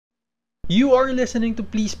You are listening to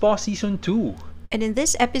Please Pause Season 2. And in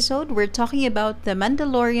this episode, we're talking about The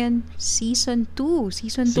Mandalorian Season 2.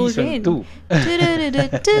 Season 2 Season rin. 2. If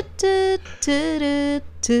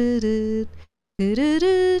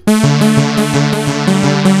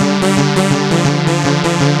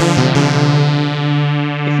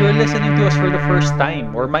you're listening to us for the first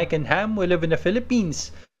time, we're Mike and Ham. We live in the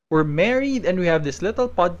Philippines. We're married and we have this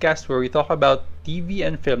little podcast where we talk about TV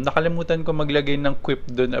and film. Nakalimutan ko maglagay ng quip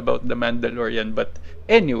dun about The Mandalorian. But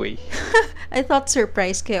anyway. I thought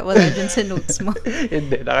surprise kaya wala dyan sa notes mo.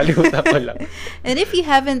 Hindi, nakalimutan ko lang. And if you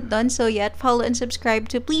haven't done so yet, follow and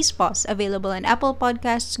subscribe to Please Pause, available on Apple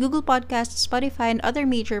Podcasts, Google Podcasts, Spotify, and other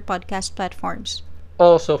major podcast platforms.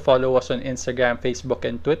 Also, follow us on Instagram, Facebook,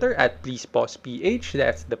 and Twitter at Please Pause PH.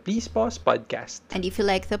 That's the Please Pause Podcast. And if you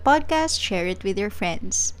like the podcast, share it with your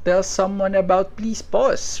friends. Tell someone about Please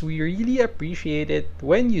Pause. We really appreciate it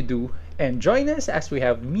when you do. And join us as we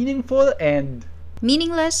have meaningful and...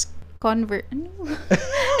 Meaningless Ano?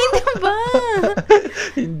 Hindi ba?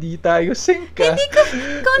 Hindi tayo sync ka. Hindi ko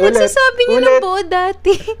nagsasabi niyo ng buo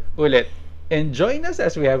dati. Ulit. And join us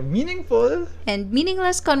as we have meaningful and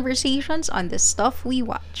meaningless conversations on the stuff we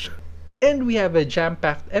watch. And we have a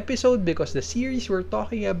jam-packed episode because the series we're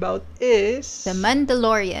talking about is... The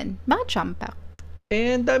Mandalorian. Bakit jam-packed?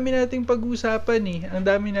 And dami nating pag-usapan eh. Ang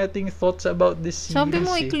dami nating thoughts about this series. Sabi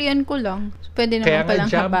mo, iklian ko lang. Pwede Kaya naman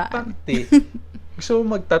palang nga habaan. jam-packed eh. Gusto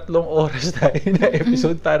mo mag-3 oras tayo na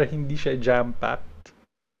episode para hindi siya jam-packed.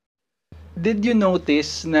 Did you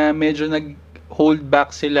notice na medyo nag-hold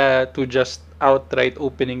back sila to just outright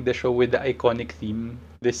opening the show with the iconic theme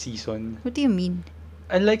this season? What do you mean?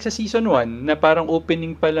 Unlike sa season 1, na parang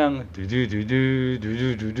opening pa lang, du-du-du-du,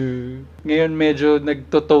 ngayon medyo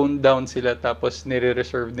nagto-tone down sila tapos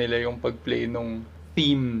nire-reserve nila yung pag-play nung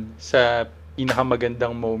theme sa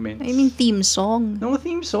pinakamagandang moments. I mean theme song. Nung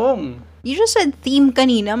theme song. You just said theme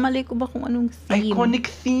kanina. Malay ko ba kung anong theme? Iconic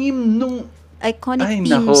theme nung... Iconic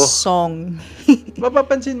theme song.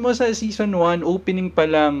 Mapapansin mo sa season 1, opening pa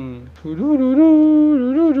lang. Gano'n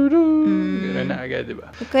na agad,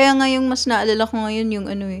 diba? Kaya nga yung mas naalala ko ngayon yung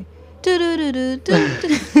ano eh.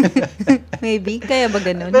 Maybe, kaya ba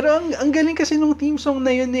ganun? Pero ang galing kasi nung theme song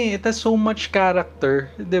na yun eh. It has so much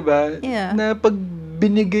character, diba? Yeah. Na pag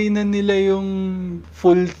binigay na nila yung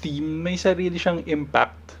full theme, may sarili siyang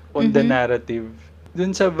impact on the narrative.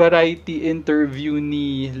 Dun sa Variety interview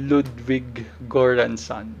ni Ludwig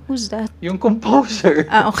Göransson. Who's that? Yung composer.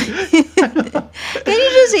 Okay. Can you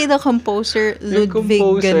just say the composer,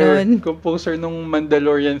 Ludwig, ganun? Composer nung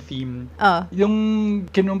Mandalorian theme. Yung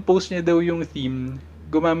kinompose niya daw yung theme,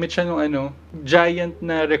 gumamit siya nung giant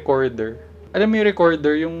na recorder. Alam mo yung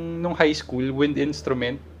recorder, yung nung high school, wind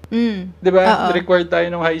instrument. Diba? Record tayo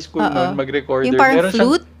nung high school noon, mag-recorder. Yung parang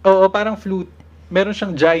flute? Oo, parang flute. Meron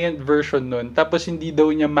siyang giant version nun. Tapos hindi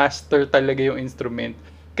daw niya master talaga yung instrument.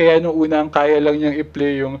 Kaya nung una, ang kaya lang niyang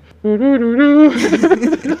i-play yung...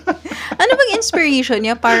 Ano bang inspiration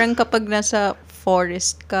niya? Parang kapag nasa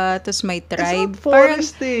forest ka, tapos may tribe. It's not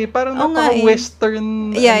forest parang napaka-western.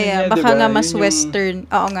 Yeah. Baka diba? nga mas western.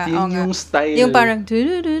 Oo nga. Yung style. Yung parang...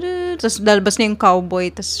 Tapos dalbas na yung cowboy.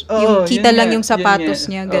 Tapos yung kita lang yung sapatos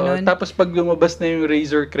niya. Ganun. Tapos pag lumabas na yung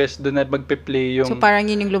Razor Crest, doon na magpe-play yung... So parang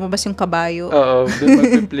yun yung lumabas yung kabayo. Oo. Doon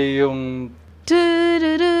magpe-play yung...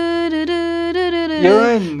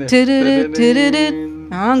 Yun!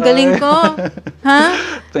 Ang galing ko. Ha?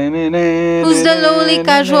 Who's the lowly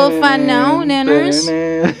casual fan now, Nanners?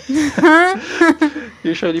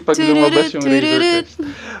 Usually pag lumabas yung Razor Crest.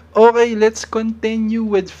 Okay, let's continue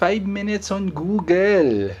with 5 minutes on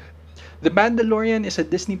Google. The Mandalorian is a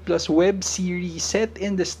Disney Plus web series set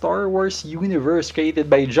in the Star Wars universe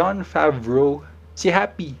created by Jon Favreau. Si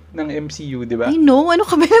Happy ng MCU, di ba? I know. Ano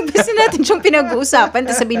ka ba? Nagbasa natin siyang pinag-uusapan.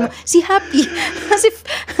 Tapos sabihin mo, si Happy.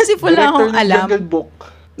 Kasi wala akong alam. Jungle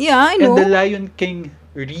Book. Yeah, I know. And the Lion King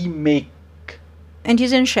remake. And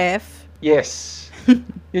he's in Chef. Yes.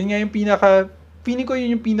 Yun nga yung feeling ko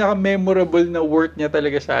yun yung pinaka-memorable na work niya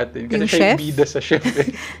talaga sa atin. Kasi yung siya chef? yung bida sa chef eh.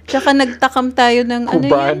 Tsaka nagtakam tayo ng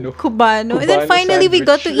Cubano. And then finally, we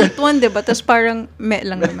got to eat one, diba? Tapos parang,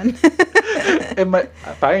 lang naman.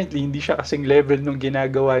 Apparently, hindi siya kasing level nung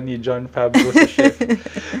ginagawa ni Jon Favreau sa chef.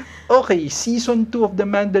 Okay, Season 2 of The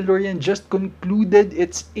Mandalorian just concluded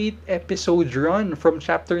its 8-episode run from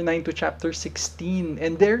Chapter 9 to Chapter 16.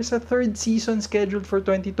 And there's a 3rd season scheduled for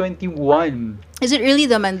 2021. Is it really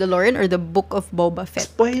The Mandalorian or The Book of Boba Fett?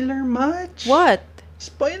 Spoiler much? What?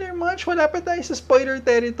 Spoiler much? Wala pa tayo sa spoiler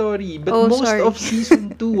territory. But most of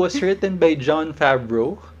Season 2 was written by Jon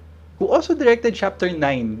Favreau, who also directed Chapter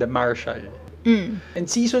 9, The Marshal. And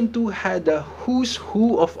season 2 had a who's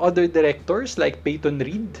who of other directors like Peyton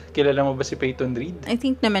Reed. Kilala mo ba si Peyton Reed? I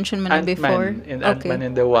think na-mention mo na before. Ant-Man and Ant-Man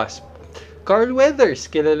and the Wasp. Carl Weathers.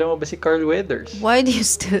 Kilala mo ba si Carl Weathers? Why do you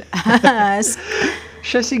still ask?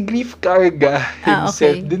 Siya si Grief Karga himself.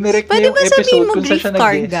 Okay. Dinirect Pwede niya yung ba sabihin episode mo kung saan Grief siya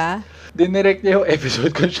nag-guest. Karga? Dinirect niya yung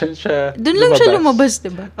episode kung saan siya Doon lang siya lumabas,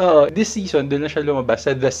 diba? Oo, this season, doon lang siya lumabas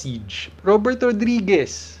sa The Siege. Robert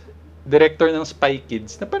Rodriguez, director ng Spy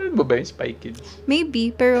Kids. Napanood mo ba yung Spy Kids? Maybe,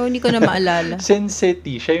 pero hindi ko na maalala. Sin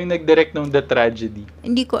City, siya yung nag-direct ng The Tragedy.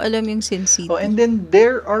 Hindi ko alam yung Sin City. Oh, and then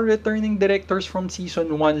there are returning directors from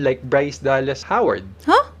season 1 like Bryce Dallas Howard.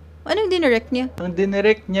 Huh? Anong dinirect niya? Ang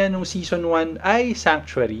dinirect niya nung season 1 ay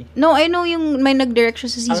Sanctuary. No, I know yung may nag-direct siya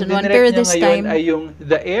sa season 1, Ang pero dinirect niya this ngayon time... ay yung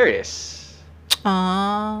The Heiress.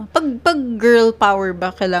 Pag girl power ba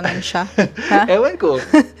kailangan siya? Ha? Ewan ko.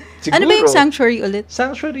 Siguro. Ano ba yung Sanctuary ulit?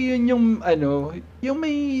 Sanctuary yun yung yung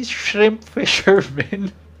may shrimp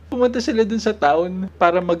fishermen. Pumunta sila dun sa town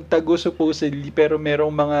para magtago supposedly, pero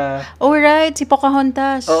merong mga... Oh, right. Si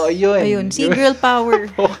Pocahontas. Oh, yun. Ayun, si girl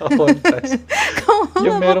power. Pocahontas.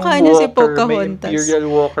 yung merong Mukha niya walker, si Pocahontas. may Imperial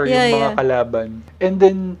Walker yung mga kalaban. And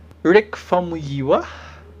then, Rick Famuyiwa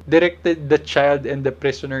directed The Child and the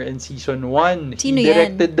Prisoner in season 1. Sino He yan?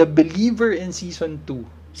 directed The Believer in season 2.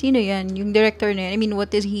 Sino yan? Yung director na yan? I mean,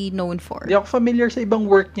 what is he known for? Hindi ako familiar sa ibang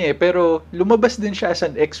work niya pero lumabas din siya as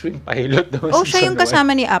an X-Wing pilot noong Oh, season siya yung 1.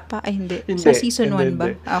 kasama ni Appa? Ay, hindi. Sa season 1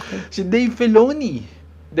 ba? Hindi. Okay. Si Dave Filoni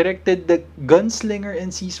directed The Gunslinger in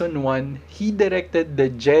season 1. He directed The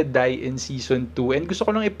Jedi in season 2. And gusto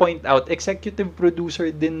ko lang i-point out, executive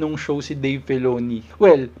producer din nung show si Dave Filoni.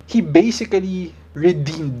 Well, he basically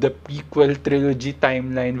redeemed the prequel trilogy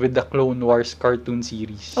timeline with the Clone Wars cartoon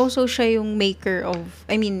series. Oh, so siya yung maker of,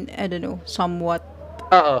 I mean, I don't know, somewhat.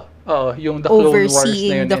 Yung The Clone Wars na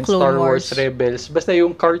Overseeing yun the and Clone Star Wars Wars. Rebels. Basta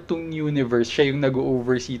yung cartoon universe, siya yung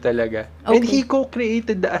nag-oversee talaga. And Okay. he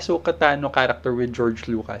co-created the Ahsoka Tano character with George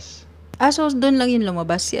Lucas. So doon lang yung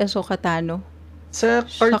lumabas, si Ahsoka Tano. Sa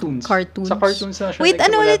cartoons. Sa cartoons. Na siya Wait,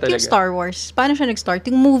 ano nagsimula ulit yung talaga. Star Wars? Paano siya nag-start?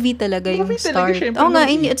 Yung movie talaga yung Movie talaga, start. syempre, Oo nga,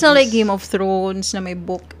 nung it's not like 80s. Game of Thrones na may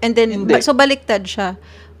book. And then, Hindi. so baliktad siya.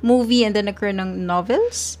 Movie and then nagkaroon ng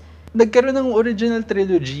novels? Nagkaroon ng original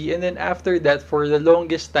trilogy and then after that, for the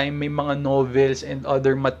longest time, may mga novels and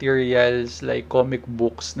other materials like comic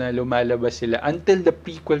books na lumalabas sila until the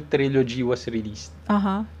prequel trilogy was released.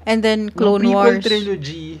 And then Clone Nung prequel Wars.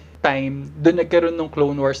 trilogy time, doon nagkaroon ng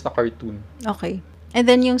Clone Wars na cartoon. Okay. And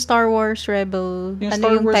then yung Star Wars Rebel, Yung ano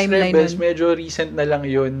Star yung Wars timeline Rebels, nun? medyo recent na lang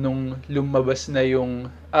yun nung lumabas na yung...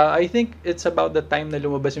 I think it's about the time na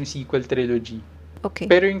lumabas yung sequel trilogy. Okay.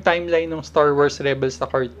 Pero yung timeline ng Star Wars Rebels na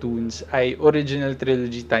cartoons ay original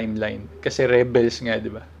trilogy timeline. Kasi Rebels nga,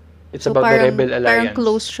 di ba? It's So about the Rebel parang Alliance.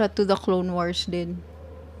 close siya to the Clone Wars din.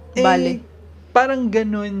 Eh, parang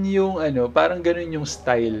ganun yung parang ganun yung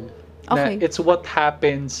style. Okay. Na it's what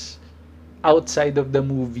happens outside of the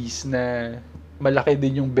movies na malaki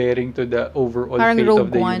din yung bearing to the overall Parang fate Rogue of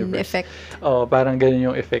the One universe. effect. Oh, parang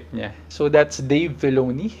ganun yung effect niya. So that's Dave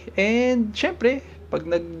Filoni. And syempre, pag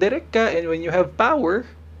nag-direct ka and when you have power,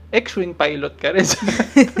 X-Wing pilot ka rin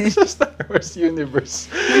sa Star Wars universe.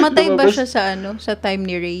 Namatay ba Lumabas- siya sa time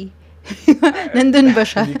ni Rey? Nandun ba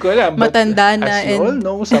siya? Hindi ko alam. but Matanda na as you all and...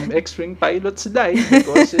 know, some X-Wing pilots die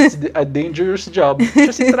because it's a dangerous job. Siya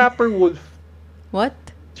si Trapper Wolf. What?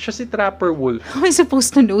 Siya si Trapper Wolf. How am I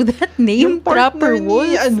supposed to know that name? Trapper Wolf?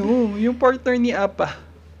 Yung partner ni Appa.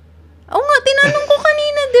 Oo nga, tinanong ko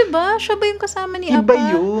kanina, diba? Siya ba yung kasama ni Appa?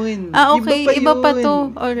 Iba yun. Okay. Iba pa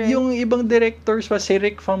to. Alright. Yung ibang directors pa, si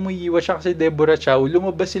Rick Famuyiwa siya si Deborah Chow,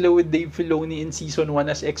 lumabas sila with Dave Filoni in season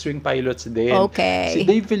 1 as X-Wing pilots din. Okay. Si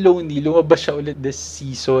Dave Filoni, lumabas siya ulit this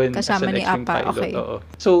season Kasama as an ni X-Wing Appa, pilot. okay. Oo.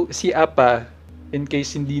 So, si Appa, in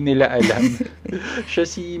case hindi nila alam, siya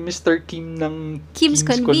si Mr. Kim ng Kim's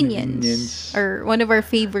Convenience. Or one of our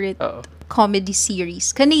favorite Oo. comedy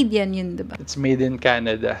series. Canadian yun, diba? It's made in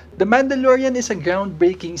Canada. The Mandalorian is a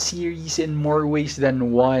groundbreaking series in more ways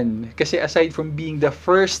than one. Kasi aside from being the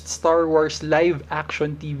first Star Wars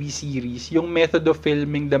live-action TV series, yung method of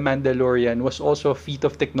filming The Mandalorian was also a feat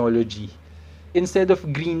of technology. Instead of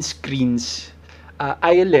green screens,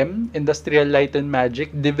 ILM, Industrial Light and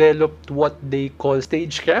Magic, developed what they call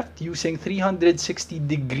stagecraft using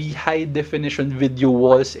 360-degree high-definition video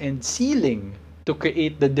walls and ceiling to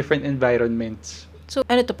create the different environments. So,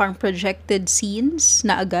 ano to, parang projected scenes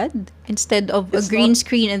na agad? Instead of a It's green not-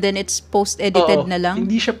 screen and then it's post-edited Oo, na lang?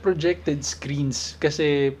 Hindi siya projected screens.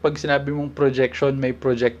 Kasi pag sinabi mong projection, may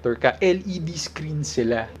projector ka. LED screens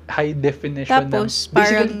sila. High definition Tapos, na.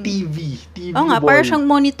 Basically, parang- TV Oo nga, wall. parang siyang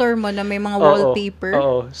monitor mo na may mga Oo, wallpaper.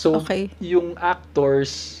 Oo. So, Okay. yung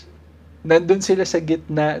actors, nandun sila sa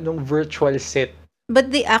gitna ng virtual set. But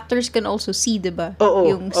the actors can also see, diba? Oo.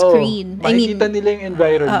 Yung screen. Makikita nila yung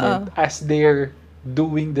environment as they're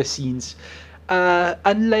doing the scenes.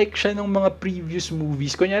 Unlike siya ng mga previous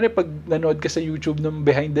movies, kunyari pag nanood ka sa YouTube ng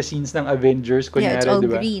behind the scenes ng Avengers, kunyari, it's all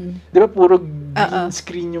diba? green. Diba puro green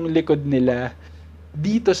screen yung likod nila?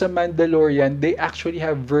 Dito sa Mandalorian, they actually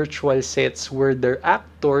have virtual sets where their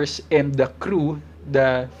actors and the crew,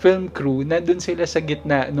 the film crew, nandun sila sa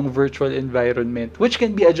gitna ng virtual environment, which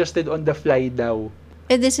can be adjusted on the fly daw.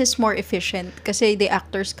 And this is more efficient kasi the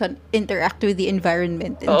actors can interact with the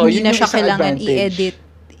environment. And Oo, hindi yun na yung siya isang kailangan advantage. i-edit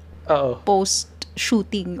Oo.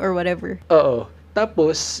 post-shooting or whatever. Oo.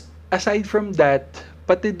 Tapos, aside from that,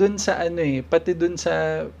 pati dun sa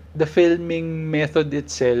the filming method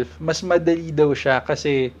itself, mas madali daw siya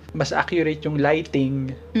kasi mas accurate yung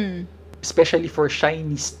lighting, especially for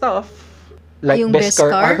shiny stuff, like Yung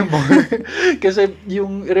Beskar Beskar? armor. Kasi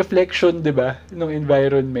yung reflection, di ba, ng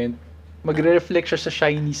environment, magre-reflect siya sa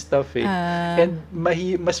shiny stuff eh. And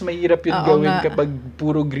mas mahirap yun gawin kapag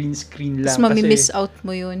puro green screen lang. Tapos mamimiss out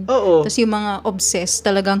mo yun. Oo. Tapos yung mga obsessed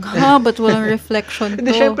talagang, ba't walang reflection to?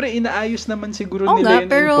 Hindi, syempre, inaayos naman siguro Oo nila nga, yun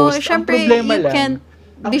pero in post. syempre, Ang problema you lang, can't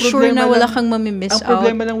ang be sure na problema wala lang- kang mamimiss ang out.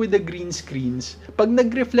 problema lang with the green screens, pag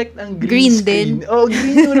nag-reflect ang Green green screen,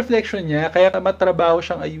 green yung reflection niya, kaya matrabaho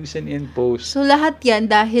siyang ayusin in post. So lahat yan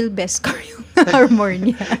dahil Beskar yung armor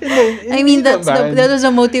niya. I hindi mean, that naman. was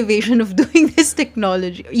a motivation of doing this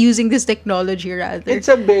technology, using this technology rather. It's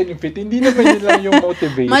a benefit, hindi naman yun lang yung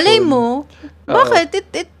motivation. Malay mo, bakit?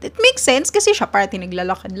 It makes sense kasi siya parati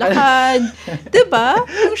naglalakad-lakad. Diba?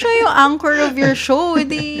 Kung siya yung anchor of your show,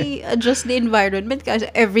 di adjust the environment kasi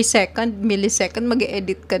every millisecond,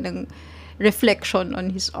 mag-edit ka ng reflection on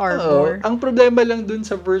his armor. Ang problema lang dun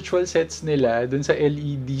sa virtual sets nila, dun sa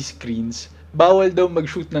LED screens, bawal daw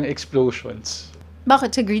mag-shoot ng explosions.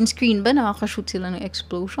 Bakit? Sa green screen ba nakaka-shoot sila ng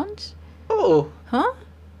explosions? Oo. Huh?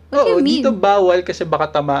 What do you mean? Dito bawal kasi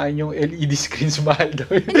baka tamaan yung LED screens, mahal daw.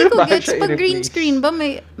 Hindi ko Mahal gets, siya pag green i-replace. screen ba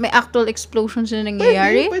may actual explosions na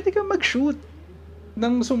nangyayari? Pwede ka mag-shoot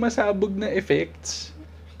ng sumasabog na effects.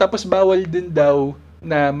 Tapos bawal din daw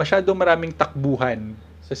na masyadong maraming takbuhan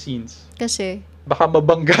sa scenes. Kasi, Baka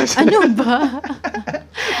mabangga sa... ano ba?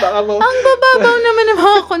 Baka Ang bababaw naman ng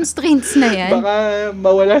mga constraints na yan. Baka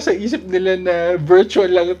mawala sa isip nila na virtual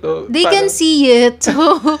lang to. They can see it.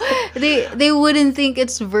 So, they wouldn't think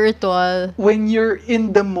it's virtual. When you're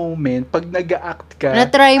in the moment, pag nag-act ka,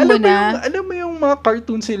 Na-try mo na. Alam mo yung mga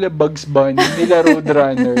cartoons sila Bugs Bunny, nila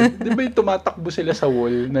Roadrunner, di ba yung tumatakbo sila sa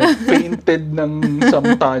wall na painted ng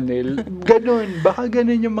some tunnel? Ganon. Baka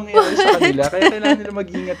ganon yung mangyayari sa kanila. Kaya kailangan nila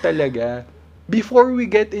mag-ingat talaga. Before we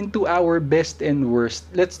get into our best and worst,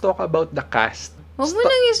 let's talk about the cast. Huwag mo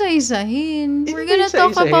nang isa-isahin. We're gonna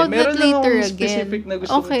Isa-isahin. talk about Meron that later lang akong again. specific na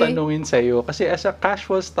gusto kong tanungin sa'yo. Kasi as a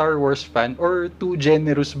casual Star Wars fan, or too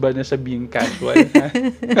generous ba na sabihin casual? Ha?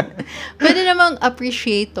 Pwede namang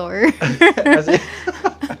appreciator. Kasi,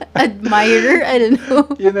 Admirer, I don't know.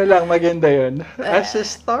 yun na lang, maganda yun. As a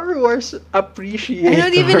Star Wars appreciator. I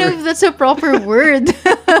don't even know if that's a proper word.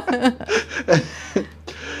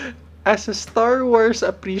 As a Star Wars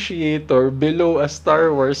appreciator below a Star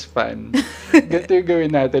Wars fan, ganito yung gawin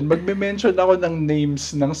natin. Magme-mention ako ng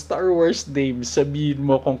names, ng Star Wars names. Sabihin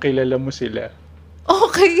mo kung kilala mo sila.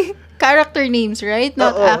 Okay. Character names, right?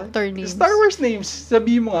 Not Oo. actor names. Star Wars names,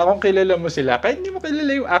 sabihin mo nga kung kilala mo sila. Kahit hindi mo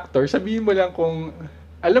kilala yung actor, sabihin mo lang kung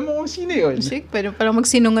alam mo kung sino yun. Kasi pwede palang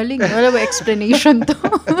magsinungaling. Wala ba explanation to?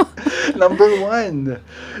 Number 1,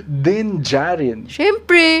 Din Djarin.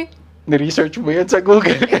 Siyempre. Ni-research mo yun sa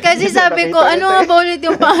Google. Kasi sabi ko, ano nga ba ulit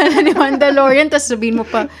yung pangalan ni Mandalorian? Tapos sabihin mo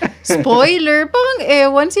pa, spoiler. Parang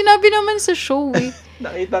ewan. Sinabi naman sa show eh.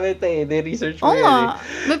 Nakita kita eh. Ni-research mo Oo yan nga.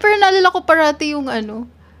 May pero naalala ko parati yung ano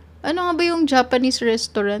nga ba yung Japanese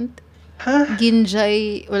restaurant? Ha?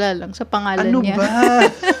 Ginjai, wala lang, sa pangalan Ano niya. ba?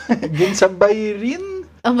 Ginsabay rin?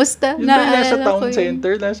 Basta, Yun ba yung nasa naalala ko town yun.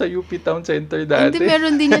 center? Nasa UP Town Center dati? Hindi,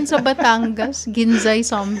 meron din yan sa Batangas. Ginzai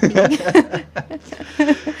something.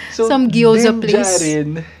 So, Some gyoza Din place. Djarin,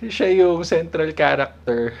 siya yung central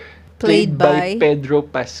character. Played by Pedro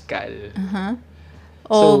Pascal.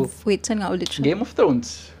 Wait, saan nga ulit siya? Game of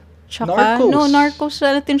Thrones. Tsaka, Narcos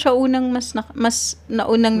natin siya unang mas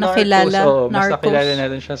naunang nakilala. Mas nakilala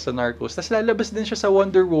natin siya sa Narcos. Tapos lalabas din siya sa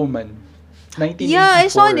Wonder Woman. 1984. Yeah,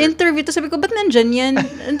 I saw an interview. Tapos sabi ko, ba't nandyan yan?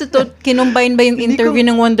 Kinumbine ba yung interview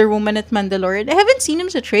ng Wonder Woman at Mandalorian? I haven't seen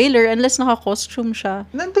him sa trailer unless naka-costume siya.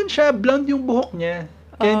 Nandun siya, blonde yung buhok niya.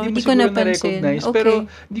 Kaya hindi mo di ko siguro napansin. na-recognize. Okay. Pero,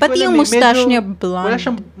 di ko Pati alam yung mustache niya blonde. Wala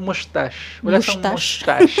siyang mustache. Wala siyang Mustache.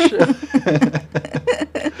 mustache.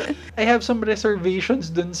 I have some reservations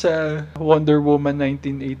dun sa Wonder Woman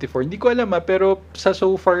 1984. Hindi ko alam pero sa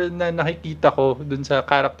so far na nakikita ko dun sa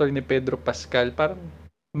character ni Pedro Pascal, parang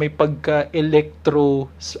may pagka-electro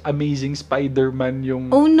Amazing Spider-Man yung...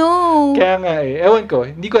 Oh no! Kaya nga ewan ko,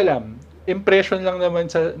 hindi ko alam. Impression lang naman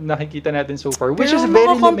sa nakikita natin so far, which is very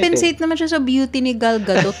limited. Pero compensate naman siya sa beauty ni Gal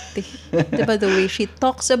Gadot eh. Diba, the way she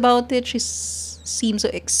talks about it, she seems so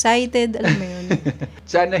excited, alam mo yun.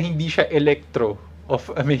 Sana hindi siya electro of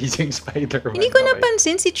Amazing Spider-Man. Hindi ko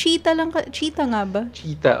napansin, si Cheetah lang, Cheetah nga ba?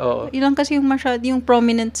 Cheetah, oo. Ilang kasi yung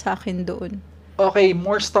prominent sa akin doon. Okay,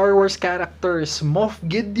 more Star Wars characters. Moff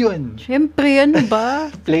Gideon. Siyempre, ano ba?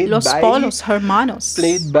 Los Polos Hermanos.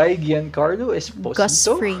 Played by Giancarlo Esposito. Gus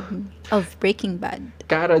Fring of Breaking Bad.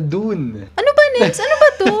 Cara Dune. Ano ba, Nins? Ano ba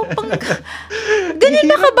to? Ganun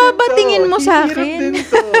na kababatingin mo sa akin.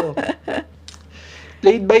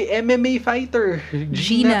 Played by MMA fighter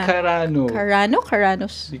Gina Carano.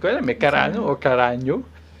 Caranos? Hindi ko alam, may Carano o Carano.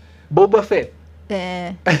 Boba Fett.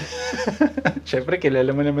 Siyempre,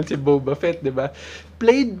 kilala mo naman si Boba Fett, di ba?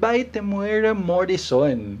 Played by Temuera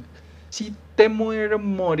Morrison. Si Temuera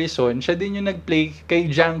Morrison, siya din yung nag-play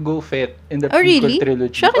kay Jango Fett in the prequel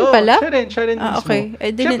trilogy. Siya rin pala? Siya rin mismo. Okay.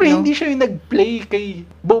 Siyempre, hindi siya yung nag-play kay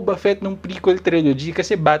Boba Fett nung prequel trilogy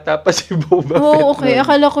kasi bata pa si Boba Fett. Oh, okay. Nun.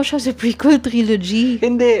 Akala ko siya sa prequel trilogy.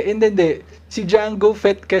 Hindi. Si Jango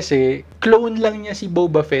Fett kasi, clone lang niya si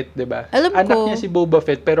Boba Fett, di ba? Anak niya si Boba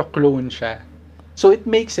Fett, pero clone siya. So, it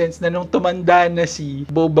makes sense na nung tumanda na si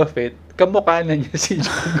Boba Fett, kamukha na niya si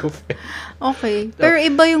Jango Fett. Okay. Pero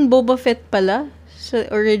iba yung Boba Fett pala sa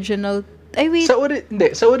original... Ay, wait.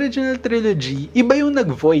 Sa original trilogy, iba yung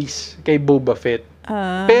nag-voice kay Boba Fett.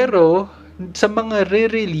 Pero, sa mga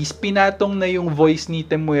re-release, pinatong na yung voice ni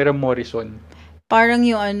Temuera Morrison. Parang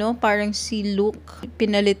parang si Luke,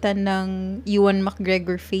 pinalitan ng Ewan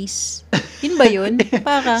McGregor face. Yun ba yun?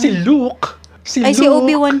 Parang... Si Luke? Si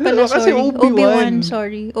Obi-Wan pala, sorry.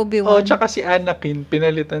 Obi-Wan. Oh, tsaka si Anakin,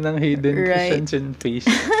 pinalitan ng Hayden Christensen face.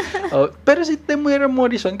 Pero si Temuera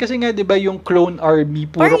Morrison, kasi nga, di ba, yung clone army,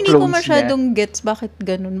 puro parang clones niya. Parang hindi ko masyadong gets bakit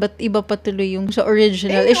ganun. Ba't iba pa tuloy yung sa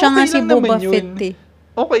original? Siya nga si Boba Fett eh.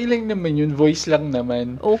 Okay lang naman yun. Voice lang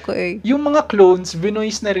naman. Okay. Yung mga clones,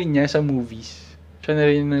 vinoice na rin niya sa movies. Siya na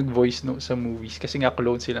rin nag-voice note sa movies. Kasi nga,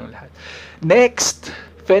 clones silang lahat. Next,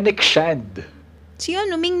 Fennec Shand. Si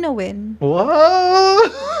Ming-Na Wen. Wow!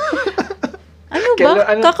 Ano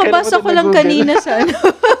ba? Kakabasa ko lang kanina sa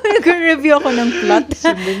nag-review ako ng plot. Si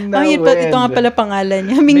Ming-Na Wen. Ito nga pala pangalan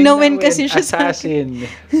niya. Ming-Na Wen kasi siya assassin.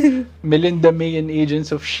 Melinda May and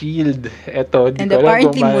Agents of S.H.I.E.L.D. Eto, di and ko alam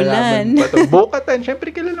apparently kung Mulan. Bo-Katan.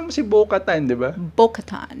 Siyempre, kilala mo si Bo-Katan, di ba?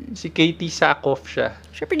 Bo-Katan. Si Katie Sackhoff siya.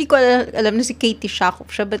 Siyempre, di ko alam na si Katie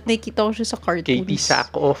Sackhoff siya, but nakikita ko siya sa cartoons. Katie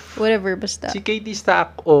Sackhoff. Whatever, basta. Si Katie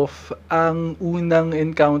Sackhoff, ang unang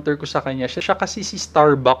encounter ko sa kanya, siya kasi si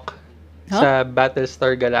Starbuck sa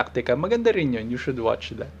Battlestar Galactica. Maganda rin yun. You should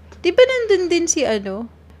watch that. Di ba nandun din si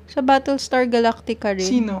sa Battlestar Galactica rin?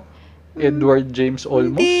 Sino? Edward James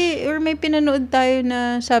Olmos? Hindi. Or may pinanood tayo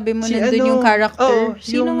na sabi mo nandun yung character.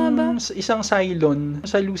 Sino nga ba? Isang Cylon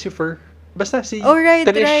sa Lucifer. Basta si right.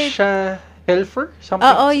 Trisha Helfer?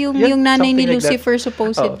 Yung nanay ni Lucifer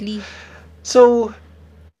supposedly. So,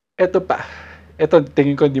 eto pa. Eto,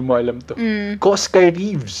 tingin ko hindi mo alam to. Cosca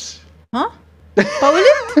Reeves. Huh?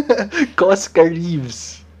 Paulit? Cosca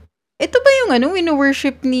Reeves. Ito ba yung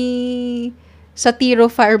wino-worship ni Satiro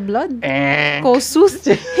Fireblood? Kosus?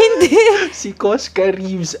 Hindi. Si Cosca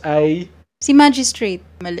Reeves ay... Si Magistrate.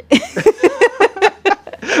 Mali.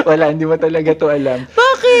 Wala, hindi mo talaga to alam.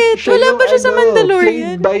 Bakit? Wala ba siya sa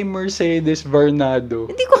Mandalorian? Played by Mercedes Varnado.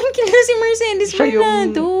 Hindi ko kilala si Mercedes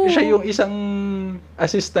Varnado. Siya yung isang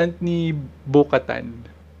assistant ni Bo-Katan.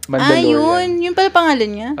 Mandalorian. Yun pala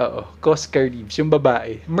pangalan niya? Oo, Cosca Reeves, yung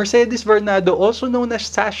babae. Mercedes Varnado, also known as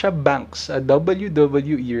Sasha Banks, a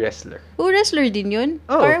WWE wrestler. Wrestler din yun?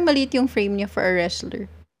 Parang maliit yung frame niya for a wrestler.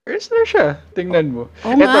 Wrestler siya. Tingnan mo.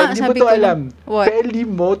 Nga, di mo to alam.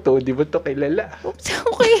 Pelimoto, di mo to kilala. Oops,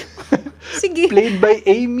 okay. Sige. Played by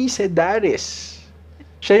Amy Sedaris.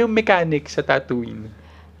 Siya yung mechanic sa Tatooine.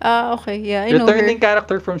 Okay. Yeah, I know her. Returning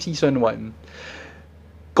character from season 1.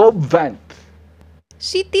 Cobb Vanth.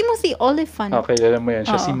 Si Timothy Olyphant. Okay, alam mo yan.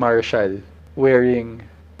 Siya si Marshall wearing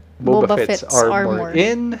Boba Fett's armor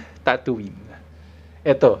in Tatooine.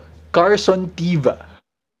 Ito, Carson Teva.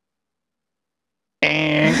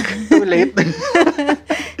 Too late.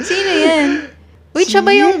 Sino yan? Wait, siya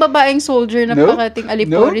ba yung babaeng soldier na pakating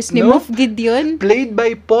aliporis ni Moff Gideon? Played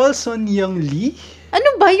by Paul Son-Young Lee.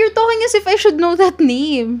 Ano ba? You're talking as if I should know that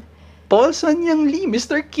name. Paul Son-Young Lee,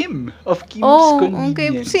 Mr. Kim of Kim's Convenience.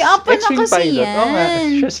 Okay. Si Appa na kasi yan. Oo nga,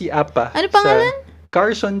 siya si Appa. Ano pangalan?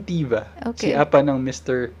 Carson Tiva. Si Okay. Apa ng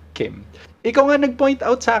Mr. Kim. Ikaw nga nag-point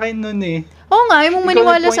out sa akin nun eh. Oo nga, ayaw mong Ikaw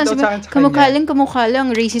maniwala nag-point sa out sa akin sa kamukha lang,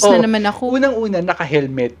 racist na naman ako. Unang-una,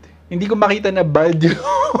 naka-helmet. Hindi ko makita na bald yung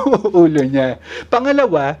ulo niya.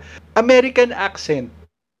 Pangalawa, American accent.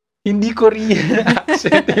 Hindi Korean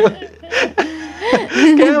accent yun.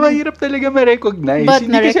 Kaya mahirap talaga ma-recognize. But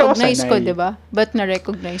Hindi kasi ako na-recognize ko, sanay. diba? But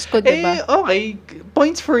na-recognize ko, diba? Okay.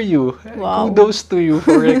 Points for you. Wow. Kudos to you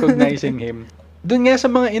for recognizing him. Doon nga sa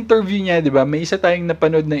mga interview niya, di ba? May isa tayong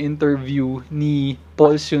napanood na interview ni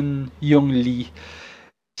Paul Sun-Young Lee.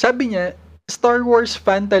 Sabi niya, Star Wars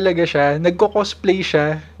fan talaga siya. Nagko-cosplay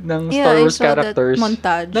siya ng Star Wars characters. That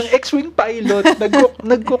montage. Ng X-Wing pilot.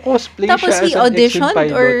 Nagko-cosplay Tapos siya he as an X-Wing auditioned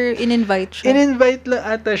pilot. or in-invite siya? In-invite lang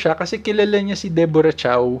ata siya kasi kilala niya si Deborah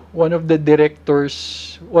Chow, one of the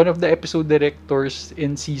episode directors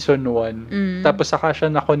in season 1. Tapos saka siya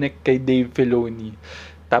na-connect kay Dave Filoni.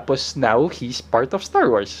 Tapos now, he's part of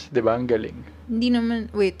Star Wars. Diba? Ang galing. Hindi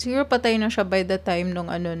naman, wait, siguro patay na siya by the time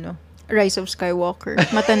nung Rise of Skywalker.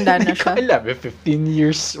 Matanda na siya. Hindi ko alam, 15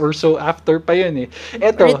 years or so after pa yun eh.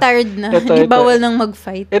 Eto, Retired na. Ito. Hindi bawal nang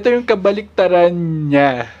mag-fight. Ito yung kabaliktaran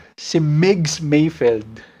niya. Si Migs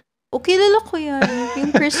Mayfeld. O, kilala ko yan.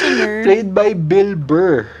 Yung prisoner. Played by Bill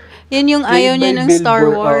Burr. Yan yung ayaw niya ng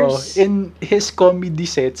Star Wars. In his comedy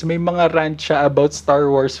sets, may mga rant siya about Star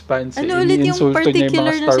Wars fans. Ano ulit yung Iniinsulto niya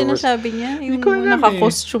particular mga na Star Wars. sinasabi niya? Yung ko alam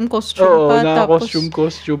naka-costume Oo, pa.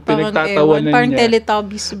 naka-costume. Pinagtatawanan parang niya.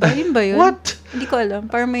 Teletubbies ba? Yun ba yun? What? Hindi ko alam.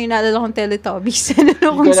 Parang may naalala kong Teletubbies. Ano Hindi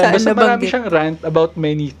ko kung alam. saan Basta marami nabanggit. siyang rant about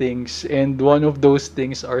many things. And one of those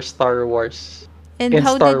things are Star Wars. And and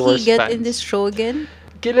how Star did he Wars get fans. in this show again?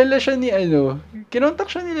 Kilala siya ni kinontak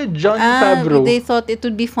siya nila Jon Favreau. They thought it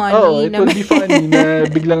would be funny. Oh, it would be funny na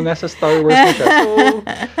biglang nasa Star Wars na siya. So,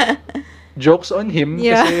 jokes on him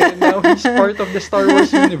kasi now he's part of the Star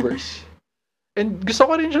Wars universe. And gusto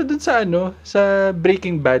ko rin siya dun sa sa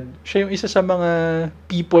Breaking Bad. Siya yung isa sa mga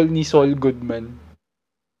people ni Saul Goodman.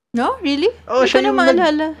 No? Really? Oh, Hindi ko na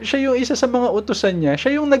maalala. Siya yung isa sa mga utusan niya.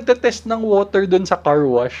 Siya yung nagtatest ng water dun sa car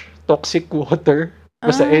wash. Toxic water.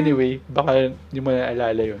 Basta anyway, baka hindi mo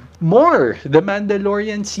naalala yun. More! The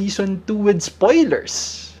Mandalorian Season 2 with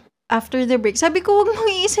spoilers. After the break. Sabi ko, wag mong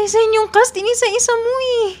iisa-isain yung cast. Inisa-isa mo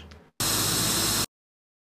eh.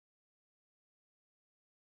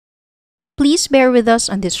 Please bear with us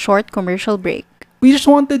on this short commercial break. We just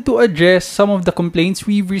wanted to address some of the complaints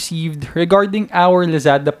we've received regarding our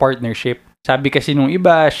Lazada partnership. Sabi kasi nung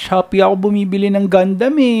iba, Shopee ako bumibili ng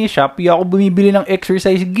Gundam eh. Shopee ako bumibili ng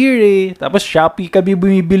exercise gear eh. Tapos Shopee kami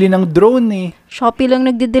bumibili ng drone eh. Shopee lang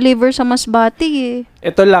nagde-deliver sa Masbate eh.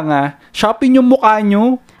 Ito lang Shopee yung mukha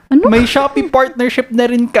nyo. Ano? May Shopee partnership na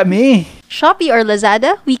rin kami. Shopee or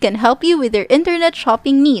Lazada, we can help you with your internet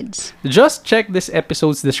shopping needs. Just check this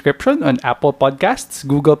episode's description on Apple Podcasts,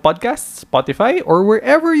 Google Podcasts, Spotify, or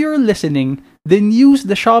wherever you're listening. Then use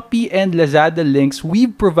the Shopee and Lazada links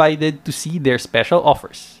we've provided to see their special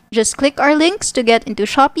offers. Just click our links to get into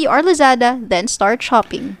Shopee or Lazada, then start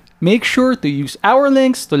shopping. Make sure to use our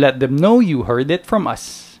links to let them know you heard it from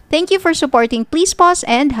us. Thank you for supporting Please Pause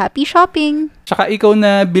and happy shopping! Tsaka ikaw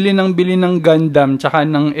na bili ng Gundam tsaka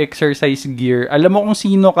ng exercise gear, alam mo kung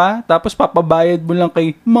sino ka, tapos papabayad mo lang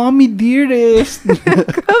kay Mommy Dearest.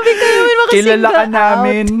 Grabe ka naman Kilala ka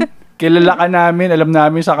namin. Kilala ka namin. Alam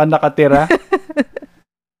namin saan ka nakatira.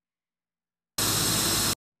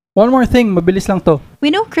 One more thing, mabilis lang to.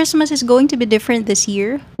 We know Christmas is going to be different this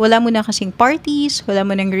year. Wala muna kasing parties, wala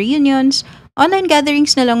munang reunions. Online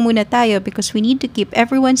gatherings na lang muna tayo because we need to keep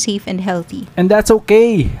everyone safe and healthy. And that's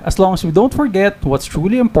okay, as long as we don't forget what's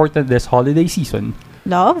truly important this holiday season.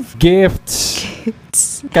 Love? Gifts.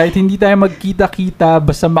 Kahit hindi tayo magkita-kita,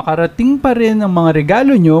 basta makarating pa rin ang mga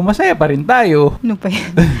regalo nyo, masaya pa rin tayo. Ano pa yan?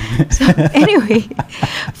 So, anyway,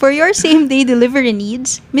 for your same-day delivery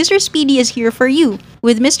needs, Mr. Speedy is here for you.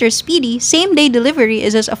 With Mr. Speedy, same-day delivery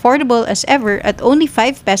is as affordable as ever at only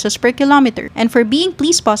 5 pesos per kilometer. And for being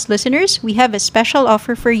Please Pause listeners, we have a special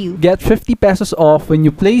offer for you. Get 50 pesos off when you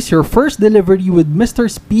place your first delivery with Mr.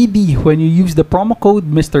 Speedy when you use the promo code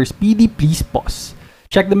Mr. Speedy Please Pause.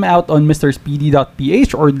 Check them out on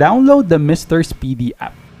mrspeedy.ph or download the Mr. Speedy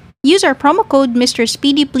app. Use our promo code Mr.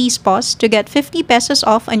 Speedy Please Pause to get 50 pesos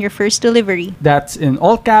off on your first delivery. That's in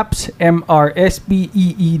all caps,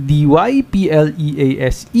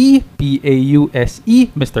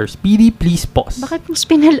 MRSPEEDYPLEASEPAUSE, Mr. Speedy Please Pause. Bakit mo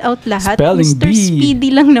spell out lahat? Spelling Mr. bee.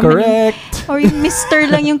 Speedy lang naman. Correct. Or yung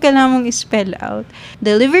Mr. lang yung kailangan mong spell out.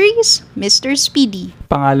 Deliveries, Mr. Speedy.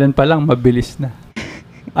 Pangalan pa lang, mabilis na.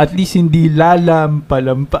 At least hindi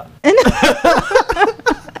lalampa-lampa.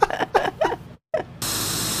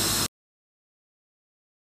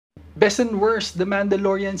 Best and worst, The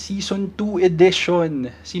Mandalorian Season 2 edition.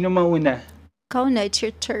 Sino mauna? Ikaw na, it's your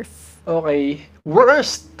turf. Okay.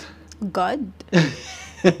 Worst! God.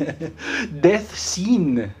 Death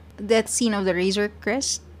scene. That scene of the Razor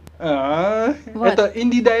Crest. What? Ito,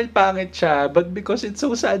 hindi dahil pangit siya, but because it's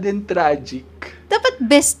so sad and tragic. Dapat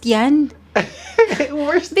best yan.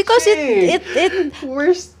 Worst Because siya it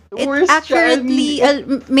worst accurately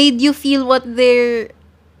made you feel what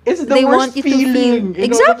it's the they worst want you to feel. feeling in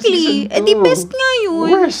all of Exactly. season The 2. best nga yun.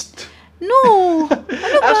 Worst. No.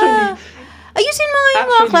 Ano ba? Actually, Ayusin mo nga yung mga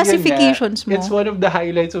Actually, classifications yun nga, mo. it's one of the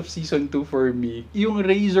highlights of season 2 for me. Yung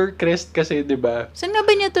Razor Crest kasi, di ba? Saan nga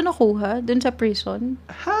ba niya ito nakuha? Doon sa prison?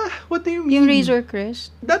 Ha? What do you mean? Yung Razor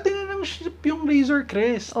Crest? Dati na ng ship yung Razor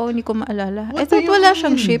Crest. Oh, hindi ko maalala. What I thought do you wala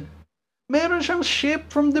siyang mean? ship. Meron siyang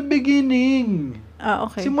ship from the beginning.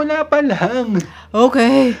 Okay. Simula pa lang.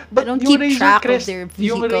 Okay. But I don't yung keep Razor track Crest, of their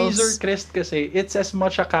yung vehicles. Razor Crest kasi, it's as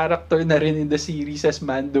much a character na rin in the series as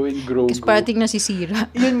Mando and Grogu. Kasi parating nasisira.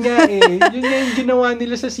 Yun nga yun nga yung ginawa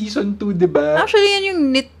nila sa season 2, di ba? Actually, yan yung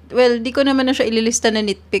di ko naman na siya ililista na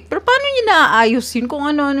nitpick. Pero paano niya naaayos yun kung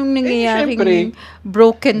ano-anong nangyayaring syempre,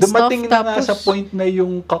 broken stuff. dumating na nga sa point na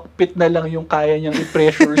yung cockpit na lang yung kaya niyang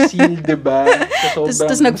i-pressure seal, di ba?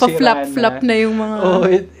 Tapos nagpa-flap-flap na yung mga... Oh,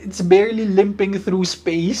 it's barely limping through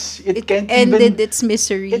space. It can't ended even... its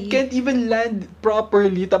misery. It can't even land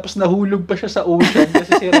properly, tapos nahulog pa siya sa ocean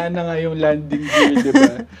kasi sira na nga yung landing gear, di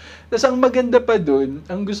ba? Tapos ang maganda pa dun,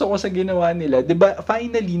 ang gusto ko sa ginawa nila, di ba,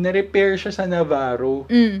 finally, na-repair siya sa Navarro.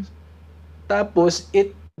 Tapos,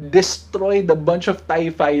 it destroyed a bunch of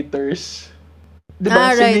TIE fighters. Di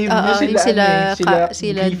ba? Right. Sila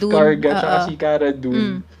Greef Karga, tsaka si Cara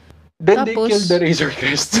Dune. Then they killed the Razor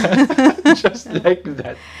Crest. Just like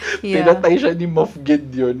that. Yeah. Pinatay siya ni Moff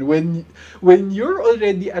Gideon. When you're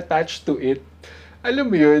already attached to it,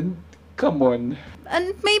 alam mo yun, come on.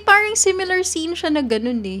 And may parang similar scene siya na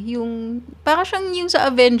ganun eh. Yung, parang siyang yung sa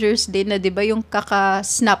Avengers din na, di ba, yung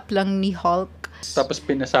kaka-snap lang ni Hulk. Tapos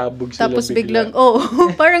pinasabog sila Tapos biglang,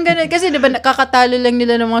 parang ganun. Kasi di ba, nakakatalo lang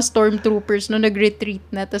nila ng mga stormtroopers no, nag-retreat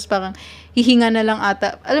na. Tapos parang hihinga na lang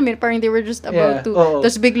ata. Alam mo, parang they were just about to.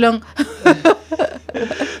 Tapos biglang...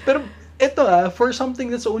 Pero, ito for something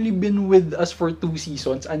that's only been with us for 2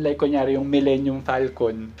 seasons, unlike kunyari yung Millennium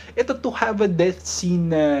Falcon, ito to have a death scene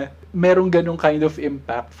na merong ganong kind of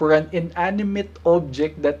impact for an inanimate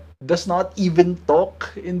object that does not even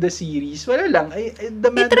talk in the series. Wala lang. The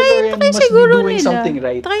Mandalorian must be doing something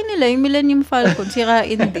right. Try nila yung Millennium Falcon,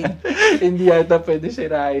 sirain din. Hindi yata pwede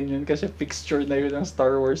sirain yun kasi fixture na yun ng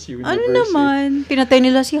Star Wars universe. Ano naman? Pinatay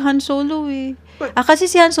nila si Han Solo eh. Kasi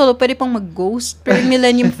si Han Solo pwede pang mag-ghost, pero yung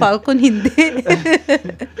Millennium Falcon hindi.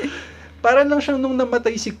 Para lang siyang nung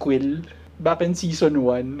namatay si Quill back in season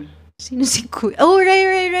 1. Sino si Quill? Oh,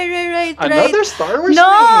 right. Another Star Wars No,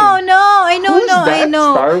 I know.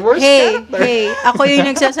 Star Wars character? Hey, ako yung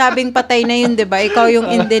nagsasabing patay na yun, di ba? Ikaw yung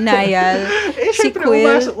in denial. Si syempre,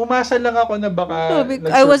 Quill. umasa lang ako na baka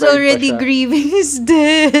I was already grieving his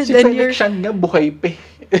death. Si Fennec Shan nga, buhay pa.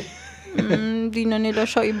 Hindi na nila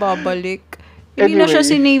siya ibabalik. Hindi na siya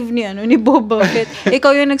sinave ni Boba Fett.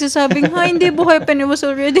 Ikaw yung nagsasabing, hindi buhay pa niya, was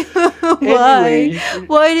already... Why? Anyway,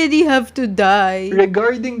 Why did he have to die?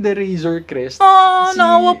 Regarding the Razor Crest,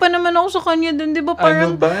 naawa pa naman ako sa kanya dun, di ba?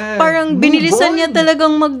 Parang, ano ba? parang binilisan niya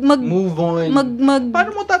talagang move on. Paano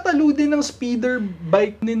mo tataludin ng speeder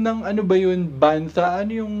bike ng ano ba yun? Bantha?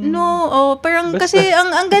 Ano yung... Parang Basta, kasi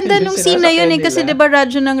ang ganda nung scene na yun eh. Kasi nila. di ba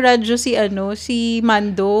radyo si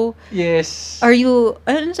Mando? Yes.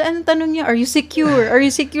 Anong tanong niya? Are you secure? Are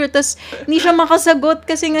you secure? Tas hindi siya makasagot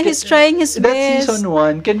kasi nga he's trying his best. That's season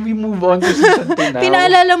 1. Can we move on to season 2 now?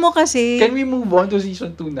 Pinaalala mo kasi. Can we move on to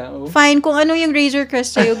season 2 now? Fine, kung ano yung Razor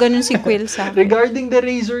Crest sa'yo, ganun si Quill sa akin. Regarding the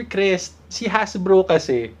Razor Crest, si Hasbro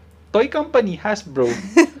kasi, toy company Hasbro,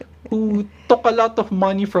 who took a lot of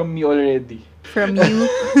money from me already. From you.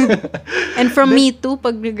 And from me too,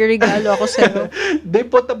 pag nagregalo ako sa'yo. They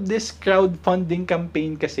put up this crowdfunding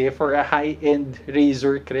campaign kasi for a high-end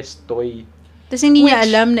Razor Crest toy. Tapos hindi niya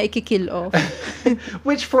alam na i-kill off.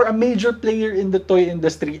 Which for a major player in the toy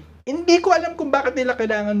industry, hindi ko alam kung bakit nila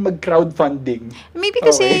kailangan mag-crowdfunding. Maybe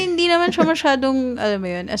kasi hindi naman siya masyadong, alam mo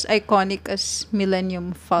yun, as iconic as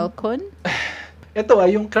Millennium Falcon. Ito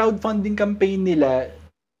yung crowdfunding campaign nila,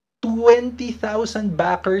 20,000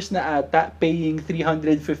 backers na ata paying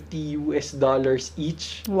 $350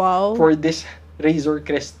 each. Wow. For this Razor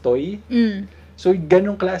Crest toy. So,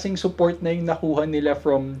 ganong klaseng support na yung nakuha nila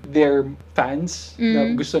from their fans na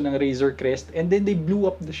gusto ng Razor Crest. And then, they blew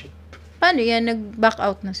up the ship. Paano yan? Nag-back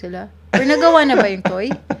out na sila? Or nagawa na ba yung toy?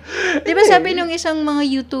 Di ba sabi nung isang mga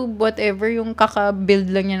YouTube whatever, yung kaka-build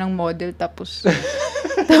lang niya ng model tapos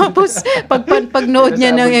Tapos, pag nood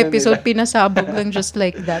niya ng Pinasabog na episode, nila. pinasabog lang just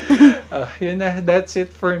like that. Yun na, that's it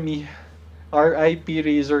for me. R.I.P.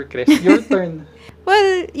 Razor Crest. Your turn.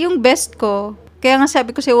 Well, yung best ko, kaya nga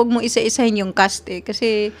sabi ko sa'yo, huwag mo isa-isahin yung cast eh.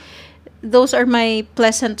 Kasi, those are my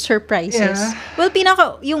pleasant surprises. Yeah. Well,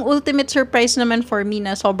 yung ultimate surprise naman for me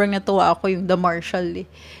na sobrang natuwa ako yung The Marshal eh.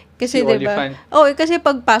 Kasi, Si diba? Oliphant. Kasi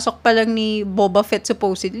pagpasok pa lang ni Boba Fett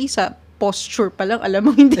supposedly sa posture pa lang, alam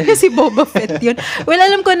mo, hindi na si Boba Fett yun. Well,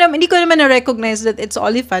 alam ko naman, hindi ko naman na-recognize that it's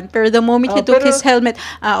Oliphant, pero the moment he took pero- his helmet,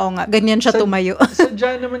 oo nga, ganyan siya tumayo.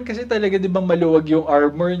 Sadya naman kasi talaga, di ba, maluwag yung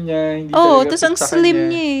armor niya. Hindi Oo, talaga tapos ang fit sa slim kanya.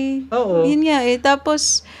 niya eh. Oo. Yun nga eh.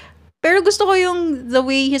 Tapos, pero gusto ko yung the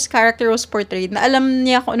way his character was portrayed, na alam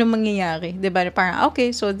niya kung anong mangyayari. Diba? Parang, okay,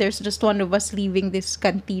 so there's just one of us leaving this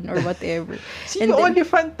canteen or whatever. Si And then-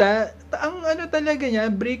 Oliphant, ang ano talaga niya,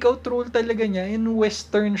 breakout role talaga niya in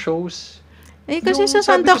western shows. Kasi Yung sa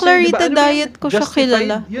sabi Santa ko sa'yo, di ba, Clarita ano ba Diet yung ko siya Justified?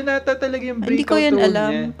 kilala. Yun ata talaga yung Hindi ko breakout yun role alam.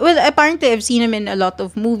 niya. Well, apparently, I've seen him in a lot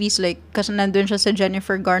of movies. Like, kasi nandun siya sa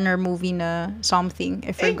Jennifer Garner movie na something.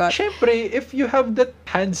 I forgot. Syempre, if you have that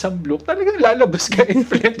handsome look, talagang lalabas ka in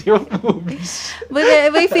plenty of movies. But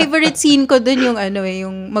my favorite scene ko dun yung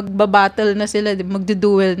yung magbabattle na sila,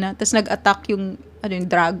 magduduel na. Tapos nag-attack yung, yung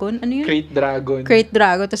dragon. Ano yun? Great Dragon. Great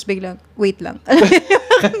Dragon. Tapos biglang, wait lang.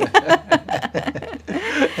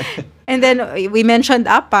 And then, we mentioned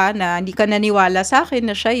Apa na hindi ka naniwala sa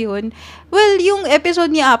akin na siya yun. Well, yung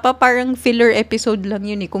episode ni Apa, parang filler episode lang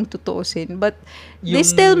yun kung tutuusin. But, they Yung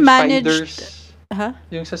still managed... Spiders. Ha?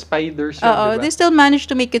 Yung sa Spiders yun, Oo, diba? they still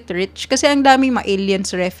managed to make it rich. Kasi ang daming mga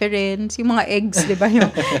aliens reference, yung mga eggs, di ba?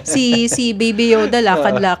 Yung, si Baby Yoda,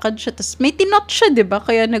 lakad-lakad siya. Tapos may tinot siya, di ba?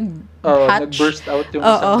 Kaya nag-hatch. Nag-burst out yung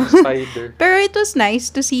Oo. isang spider. Pero it was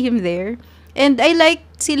nice to see him there. And I like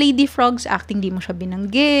si Lady Frog's acting, di mo siya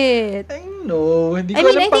binanggit. I know. Hindi ko I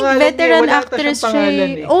mean, alam I think pangalan veteran niya. Wala ata actress siyang siya.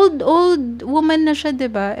 pangalan Eh. Old woman na siya,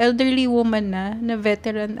 di ba? Elderly woman na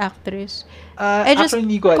veteran actress. I just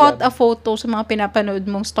Actually, hindi ko alam. caught a photo sa mga pinapanood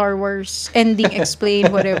mong Star Wars ending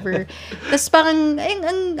explain, whatever. Tapos parang,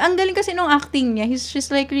 ang galing kasi nung acting niya. He's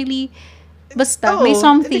just like really, basta, may Oo,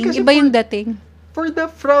 something. hindi kasi Iba yung dating. For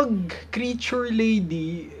the frog creature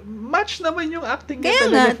lady, match naman yung acting niya Kaya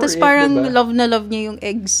talaga nga, for tapos it, parang diba? love na love niya yung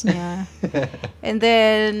eggs niya. And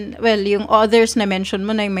then, well, yung others na mention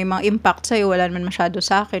mo na yung may mga impact sa'yo, wala naman masyado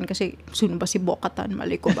sa akin kasi sino ba si Bo-Katan?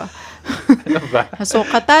 Mali ko ba? Ano ba? So,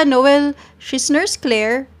 Katano, well, she's Nurse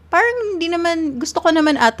Claire. Parang hindi naman, gusto ko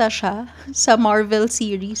naman ata siya sa Marvel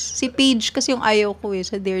series. Si Paige kasi yung ayaw ko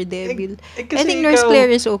sa Daredevil. Kasi I think Nurse ikaw,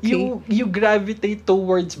 Claire is okay. You gravitate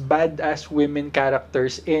towards badass women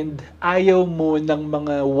characters and ayaw mo ng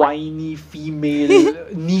mga whiny female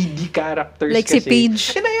needy characters Like si kasi.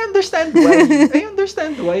 Paige. And I understand why. I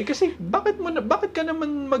understand why kasi bakit ka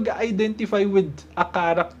naman mag-identify with a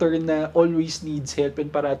character na always needs help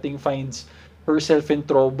and parating finds herself in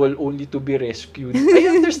trouble only to be rescued. I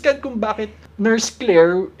understand kung bakit Nurse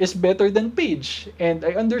Claire is better than Paige. And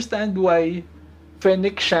I understand why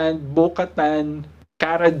Fennec Shand, Bo-Katan,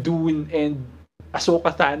 Cara Dune, and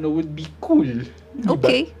Ahsoka Tano would be cool. Diba?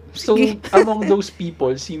 Okay. So, among those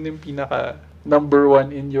people, sino yung pinaka number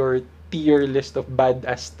one in your tier list of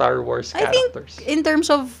badass Star Wars I think, characters? in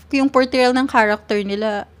terms of yung portrayal ng character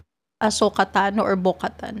nila, Ahsoka Tano or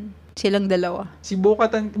Bo-Katan, silang dalawa. Si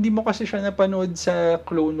Bo-Katan, hindi mo kasi siya napanood sa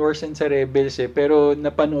Clone Wars and sa Rebels pero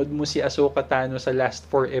napanood mo si Ahsoka Tano sa last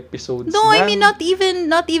 4 episodes. No, I mean, not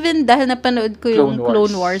even dahil napanood ko yung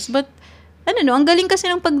Clone Wars. But, ang galing kasi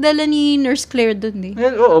ng pagdala ni Nurse Claire dun eh.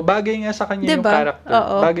 Well, oo, bagay nga sa kanya yung Diba? character.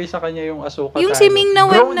 Oo. Bagay sa kanya yung Ahsoka Yung Tano. si Ming-Na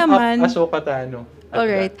Wen Grown naman. up Ahsoka Tano.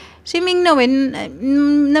 Alright. Si Ming-Na Wen,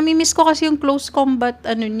 namimiss ko kasi yung close combat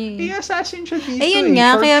niya eh. Assassin siya dito Ayun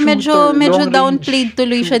nga, kaya medyo downplayed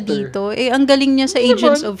tuloy siya dito. Ang galing niya sa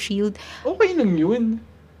Agents of S.H.I.E.L.D. Okay lang yun.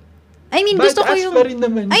 I mean, gusto ko Badass yung... pa rin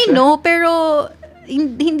naman I siya. know, pero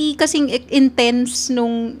hindi kasing intense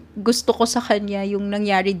nung gusto ko sa kanya yung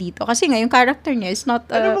nangyari dito. Kasi nga, yung character niya is not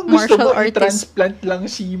a Ano bang gusto martial mo? artist. I-transplant lang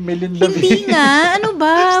si Melinda Hindi nga. Ano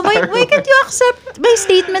ba? Why can't you accept my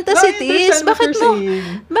statement as it is? Bakit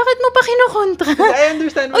mo pa kinukontra? I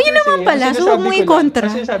understand what yun you're naman saying. pala. So, huwag mo i-kontra.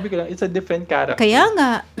 Kasi sabi ko lang, it's a different character. Kaya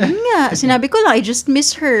nga. Yun nga. Sinabi ko lang, I just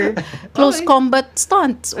miss her close Okay. combat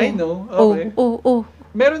stunts. I know. Okay. Oh.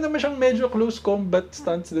 Meron naman siyang medyo close combat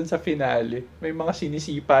stunts dun sa finale. May mga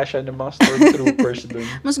sinisipa siya ng mga stormtroopers dun.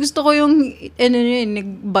 Mas gusto ko yung,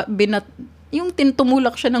 yung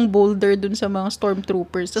tumulak siya ng boulder dun sa mga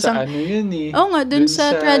stormtroopers. Tas Sa ano yun eh. Oo nga, dun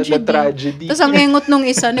sa tragedy. The tragedy. Tapos ang engot nung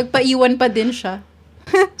isa, nagpaiwan pa din siya.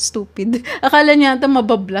 Stupid. Akala niya ata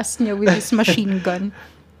mabablast niya with his machine gun.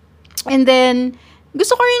 And then,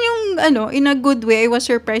 gusto ko rin yung, in a good way, I was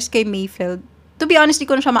surprised kay Mayfeld. To be honest, di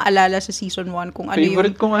ko na siya maalala sa season 1 kung ano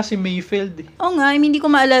Favorite ko nga si Mayfeld eh. Oo nga, I mean, hindi ko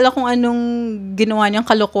maalala kung anong ginawa niyang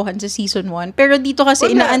kalokohan sa season 1. Pero dito kasi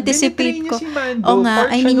ina-anticipate ko. Si Mando. Oo nga,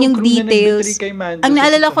 I mean yung details. Mando, ang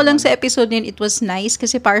naalala ko lang sa episode niyan, it was nice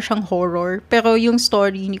kasi parang siyang horror. Pero yung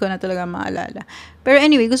story, hindi ko na talaga maalala. Pero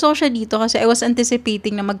anyway, gusto ko siya dito kasi I was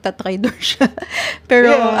anticipating na magta-traitor siya. Pero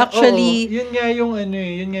actually... Yun nga yung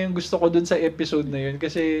gusto ko dun sa episode na yun.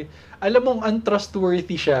 Kasi alam mong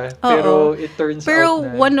untrustworthy siya. Pero it turns out na... Pero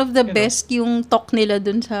one of the best yung talk nila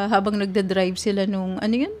dun sa habang nagda-drive sila nung...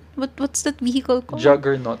 Ano yun? What's that vehicle called?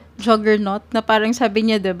 Juggernaut. Na parang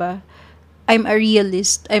sabi niya, diba? I'm a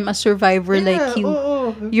realist. I'm a survivor like you.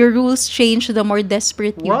 Your rules change the more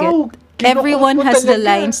desperate you get. Everyone has the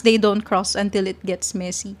lines they don't cross until it gets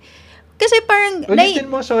messy. Kasi parang... Ulitin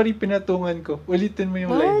mo, sorry, pinatungan ko. Ulitin mo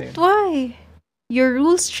yung line na yun. Why? Your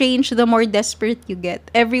rules change the more desperate you get.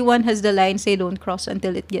 Everyone has the lines they don't cross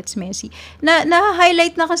until it gets messy.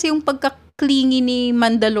 Na-highlight na kasi yung pagka-clingy ni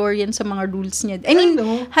Mandalorian sa mga rules niya. I mean,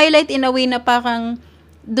 highlight in a way na parang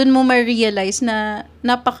dun mo ma-realize na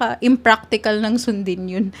napaka-impractical ng sundin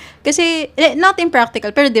yun. Kasi, not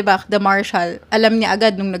impractical, pero diba, the Marshal, alam niya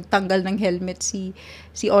agad nung nagtanggal ng helmet si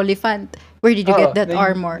Oliphant. Where did you get that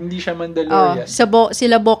armor? Hindi siya Mandalorian.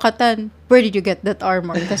 Sila Bo-Katan, where did you get that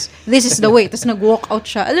armor? Tapos, this is the way. Tapos nag-walk out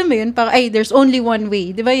siya. Alam mo yun, parang, there's only one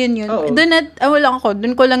way. Diba yun?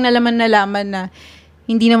 Doon ko lang nalaman na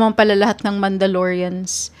hindi naman pala lahat ng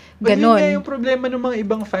Mandalorians ganon. Yun nga yung problema ng mga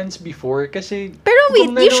ibang fans before kasi... Pero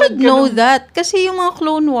wait, you should know that. Kasi yung mga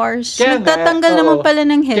Clone Wars, nagtatanggal naman pala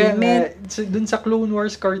ng helmet. Dun sa Clone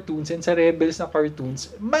Wars cartoons and sa Rebels na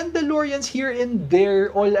cartoons, Mandalorians here and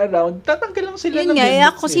there, all around, tatanggal lang sila ng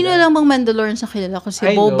helmets nila. Sino lang bang Mandalorian sa kilala ko? Si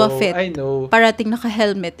Boba Fett. I know. Parating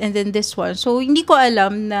naka-helmet. And then this one. So, hindi ko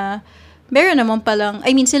alam na meron naman palang,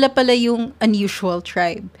 sila pala yung unusual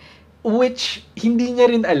tribe. Which, hindi niya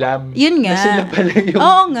rin alam. Yun nga. Na sila pala yung,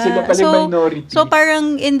 sila pala yung minority. So,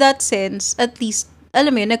 parang in that sense, at least, alam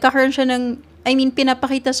mo yun, nagkakaroon siya ng,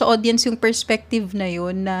 pinapakita sa audience yung perspective na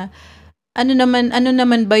yun na, ano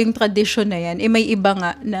naman ba yung tradition na yan? May iba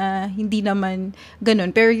nga na hindi naman ganun.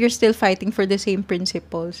 Pero you're still fighting for the same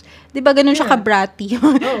principles. Di ba ganun siya ka-bratty?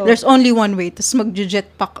 There's only one way. Tapos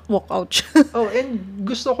mag-jetpack walk out siya. And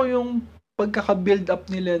gusto ko yung pagkaka-build up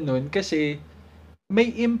nila nun kasi may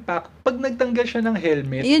impact pag nagtanggal siya ng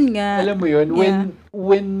helmet. Yun nga. Alam mo yun,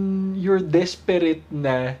 when you're desperate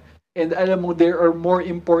na and alam mo there are more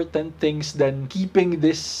important things than keeping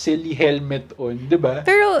this silly helmet on, 'di ba?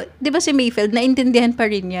 Pero 'di ba si Mayfeld naintindihan pa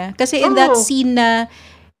rin niya kasi in that scene na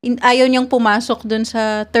ayaw niyang pumasok dun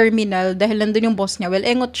sa terminal dahil nandun yung boss niya. Well,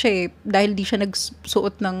 engot siya dahil di siya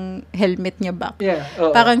nagsuot ng helmet niya back. Yeah,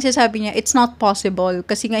 parang sinasabi niya, it's not possible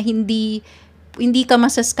kasi nga hindi ka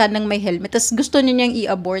masascan ng may helmet. Tapos gusto niyang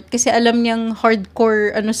i-abort kasi alam niyang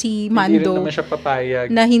hardcore si Mando. Hindi rin naman siya papayag.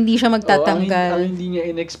 Na hindi siya magtatanggal. Ang hindi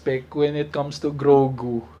niya in-expect when it comes to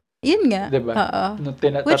Grogu. Yun nga. Diba?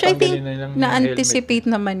 Which I think na-anticipate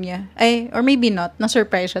naman niya. Or maybe not.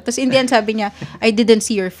 Na-surprise siya. Tapos in the end sabi niya, I didn't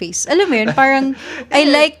see your face. Alam mo yun, parang I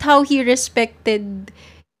liked how he respected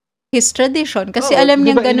his tradition. Kasi alam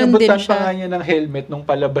niyang ganun din siya. Inabutan pa nga niya ng helmet nung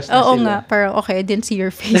palabas na sila. Oo nga, parang okay, I didn't see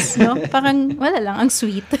your face, no? Parang wala lang, ang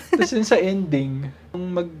sweet. Tapos yun sa ending,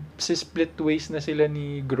 nung mag-split ways na sila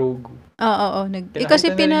ni Grogu. Oo.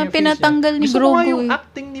 Kasi pinatanggal ni Grogu. Gusto ko yung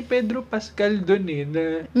acting ni Pedro Pascal dun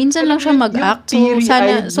na minsan lang siya mag-act.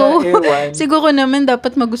 So siguro naman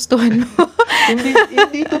dapat magustuhan mo.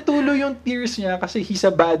 hindi tutulo yung tears niya kasi he's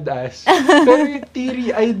a badass. Pero yung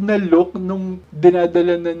teary-eyed na look nung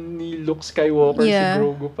dinadala ni Luke Skywalker si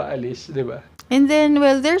Grogu paalis, di ba? And then,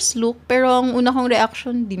 there's Luke, pero ang una kong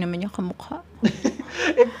reaction, di naman niya kamukha.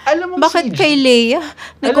 Alam mong bakit kay Leia?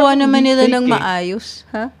 Nagawa naman nila ng maayos.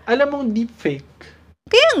 Ha? Alam mong deepfake.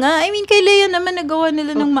 Kaya nga, kay Leia naman nagawa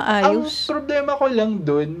nila ng maayos. Ang problema ko lang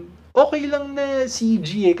dun, okay lang na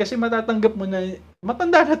CG kasi matatanggap mo na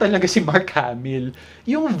matanda na talaga si Mark Hamill.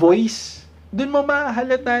 Yung voice, dun mo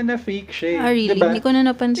mahalata na fake siya. Really? Diba? Hindi ko na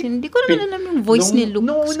napansin. Hindi ko na alam yung voice ni Luke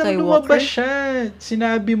Skywalker. Nung lumabas siya,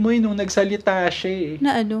 sinabi mo nung nagsalita siya.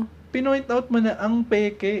 Na ano? Pinoint out mo na ang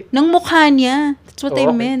peke. Ng mukha niya. That's what I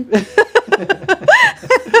meant.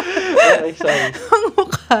 Sorry. Ang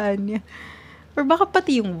mukha niya. Or baka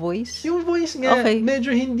pati yung voice? Yung voice nga,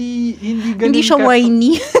 medyo hindi ganun. Hindi siya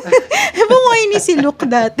whiny. Diba whiny si Luke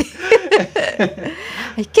dati?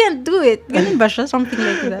 I can't do it. Ganun ba siya? Something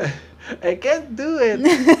like that. I can't do it.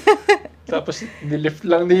 Tapos, nilift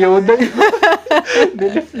lang ni Yoda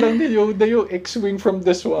yung X-Wing from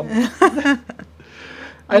the swamp.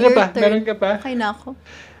 Ano pa? Meron ka pa? Okay na ako.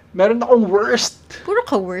 Meron akong worst. Puro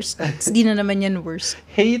ka worst. Di na naman yan worst.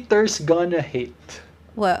 Haters gonna hate.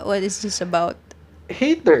 What is this about?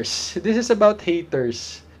 Haters. This is about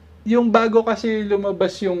haters. Yung bago kasi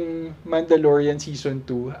lumabas yung Mandalorian Season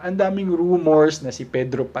 2, ang daming rumors na si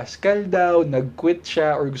Pedro Pascal daw, nag-quit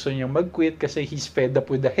siya or gusto niyang mag-quit kasi he's fed up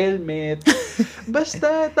with the helmet.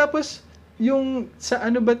 Basta, tapos, yung sa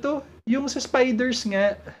ano ba to? Yung sa Spiders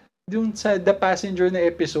nga, yung sa The Passenger na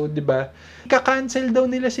episode, di ba? Kaka-cancel daw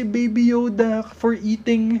nila si Baby Yoda for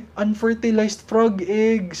eating unfertilized frog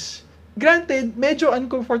eggs. Granted, medyo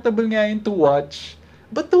uncomfortable nga yun to watch.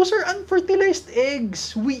 But those are unfertilized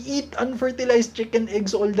eggs. We eat unfertilized chicken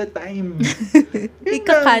eggs all the time.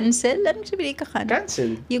 Ika-cancel? Anong sabihin ika-cancel?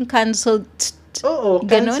 Cancel. Yung cancelled. Oo,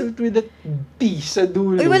 Ganon? cancelled with a T sa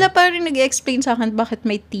dulo. Uy, wala pa rin nag-explain sa akin bakit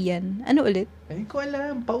may T yan. Ano ulit? Ay, ko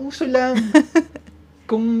alam. Pauso lang.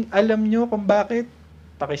 Kung alam nyo kung bakit,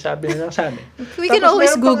 pakisabi na lang sa amin. We can Tapos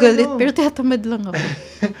always meron pang Google it, ano, pero tatamad lang ako.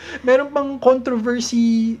 meron pang controversy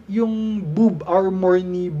yung boob armor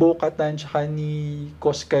ni Bo-Katan tsaka ni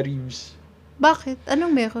Koska Reeves. Bakit?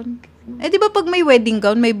 Anong meron? Eh, di ba pag may wedding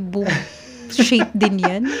gown, may boob shape din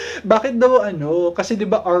yan? Bakit daw ano? Kasi di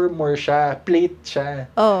ba armor siya, plate siya.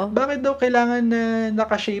 Oo. Bakit daw kailangan na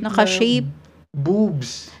naka-shape Naka-shape. na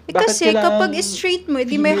boobs? Eh, Bakit kasi kailangan kapag straight mo,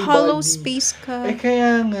 di may female hollow body? space ka Eh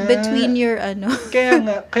kaya nga. between your ano.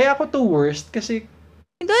 Kaya ako to worst kasi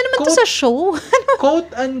Hindi naman to sa show.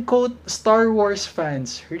 quote-unquote Star Wars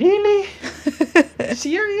fans. Really?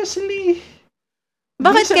 Seriously?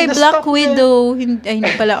 Bakit Minsan kay na Black stop na- Widow?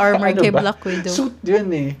 Hindi pala armor Ano kay ba? Black Widow. Suit yun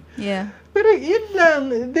eh. Yeah. Pero yun lang,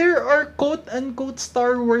 there are quote-unquote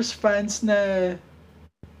Star Wars fans na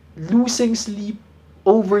losing sleep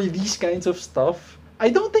over these kinds of stuff. I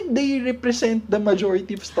don't think they represent the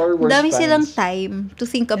majority of Star Wars Dami fans. silang time to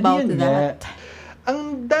think about Yun that. nga.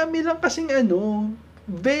 Ang dami lang kasing ano,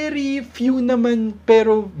 very few naman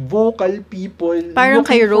pero vocal people. Parang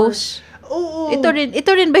kay looking for- Rose. Oo. Ito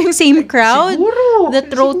rin ba yung same crowd Siguro. that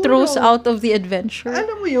wrote siguro. Rose out of the adventure?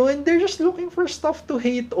 Alam mo yun, they're just looking for stuff to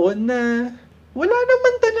hate on na wala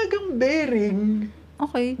naman talagang bearing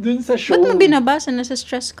Okay. dun sa show. Ba't mo binabasa? Nasa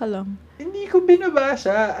stress ka lang. Hindi ko binabasa.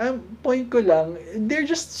 Ang point ko lang, they're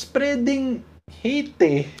just spreading hate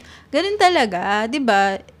eh. Ganun talaga, 'di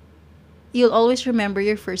ba? You'll always remember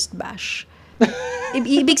your first bash.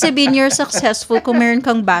 Ibig sabihin you're successful kung meron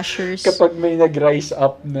kang bashers. Kapag may nag-rise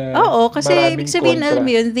up na Oo, kasi maraming ibig sabihin, kontra. alam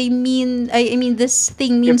mo yun, I mean, this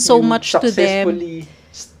thing means If so you much to them. successfully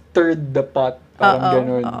stirred the pot, parang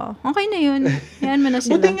ganun. Oo. Okay na yun. Yan mo na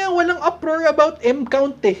sila. Buti nga walang uproar about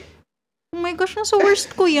M-count eh. Oh my gosh, nasa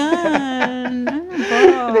worst ko yan.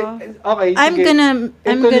 Ano ba? Okay, I'm sige. gonna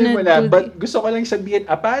Ituloy mo na, do but gusto ko lang sabihin,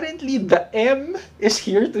 apparently the M is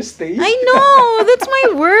here to stay. I know! That's my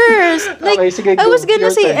worst. Like, Okay, sige, I go. was gonna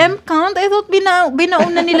Your say turn. M count. I thought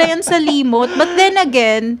binauna nila yan sa limot. But then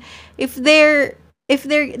again, if they're,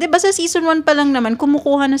 di ba sa season 1 pa lang naman,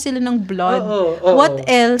 kumukuha na sila ng blood. Oo. What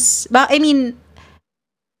else? I mean,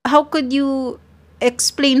 how could you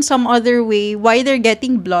explain some other way why they're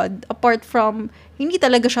getting blood apart from hindi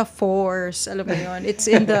talaga siya force, alam mo yun. It's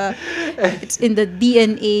in the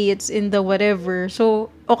DNA, it's in the whatever.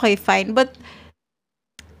 So, okay, fine. But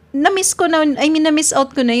na-miss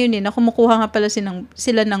out ko na yun na kumukuha nga pala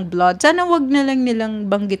sila ng blood. Sana wag na lang nilang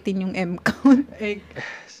banggitin yung M count. Eh,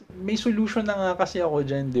 may solution na nga kasi ako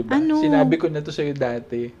dyan, di ba? Ano? Sinabi ko na to sa'yo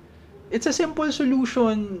dati. It's a simple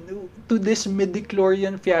solution to this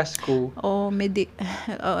midichlorian fiasco. Oh,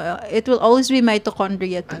 it will always be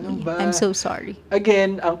mitochondria to Ano me. ba? I'm so sorry.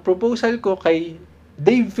 Again, ang proposal ko kay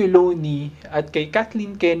Dave Filoni at kay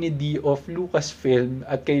Kathleen Kennedy of Lucasfilm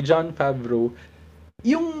at kay Jon Favreau,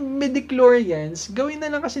 yung midichlorians, gawin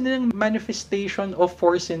na lang kasi nilang manifestation of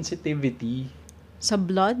force sensitivity. Sa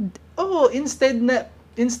blood? Oo, instead na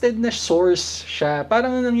source siya.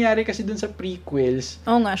 Parang nangyari kasi dun sa prequels.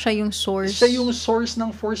 Oo nga, siya yung source. Siya yung source ng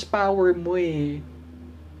force power mo eh.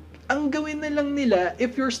 Ang gawin na lang nila,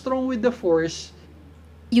 if you're strong with the force,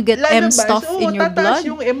 you get M stuff in your blood? tataas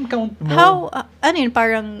yung M count mo. How, ano yun,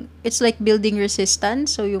 parang, it's like building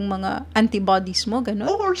resistance, so yung mga antibodies mo, gano'n?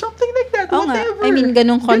 Oh, or something like that. Oo nga. Whatever. I mean,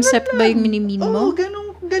 ganong concept Ganun ba lang. yung minimin mo? Oo,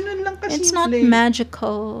 ganun lang kasi. It's not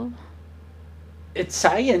magical. It's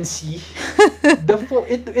sciencey.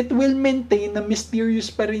 It will maintain na mysterious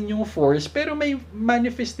pa rin yung force, pero may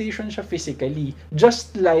manifestation siya physically.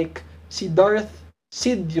 Just like si Darth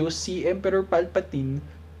Sidious, si Emperor Palpatine,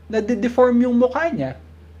 na de-deform yung mukha niya.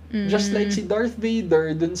 Just like si Darth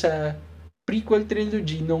Vader dun sa prequel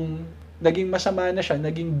trilogy nung naging masama na siya,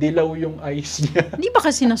 naging dilaw yung eyes niya. Hindi ba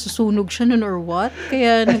kasi nasusunog siya nun or what?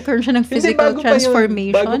 Kaya nagkaroon siya ng Hindi, physical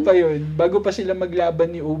transformation? Bago pa yun. Bago pa sila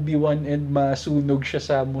maglaban ni Obi-Wan and masunog siya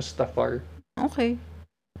sa Mustafar. Okay.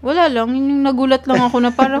 Wala lang. Yung nagulat lang ako na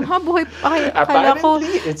parang, buhay pa. Akala ko,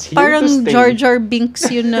 it's here parang to stay. Jar Jar Binks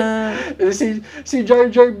yun na... si Jar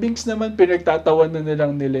Jar Binks naman, pinagtatawanan na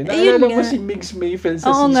lang nila. Naalala mo si Migs Mayfield sa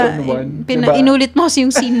season 1? Diba? Inulit mo kasi yung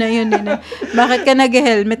scene na yun. Bakit ka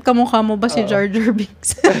nag-helmet? Kamukha mo ba si Jar Jar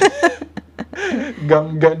Binks?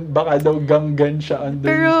 Ganggan, baka daw ganggan siya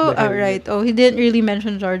underneath. Pero, alright. He didn't really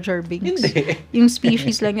mention Jar Jar Binks. Hindi. Yung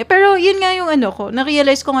species lang niya. Pero, yun nga yung ko.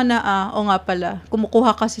 Na-realize ko nga na, nga pala,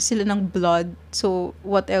 kumukuha kasi sila ng blood. So,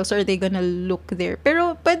 what else are they gonna look there?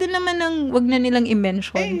 Pero, pwede naman wag na nilang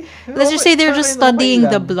i-mention. Let's just say they're just studying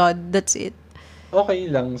the blood. That's it.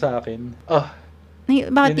 Okay lang sa akin.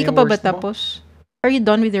 Bakit di ka pa ba tapos? Are you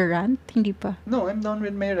done with your rant? Hindi pa. No, I'm done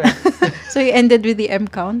with my rant. So, you ended with the M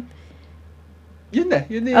count? Yun na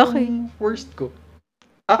yung worst ko.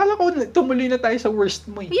 Akala ko tumuloy na tayo sa worst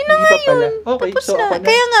mo. Yun na nga yun. Okay, tapos so na.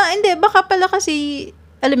 Kaya nga, hindi, baka pala kasi,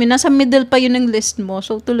 alam mo, nasa middle pa yun ng list mo,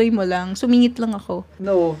 so tuloy mo lang. Sumingit lang ako.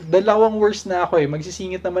 No, dalawang worst na ako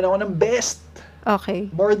Magsisingit naman ako ng best.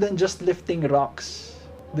 Okay. More than just lifting rocks.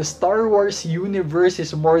 The Star Wars universe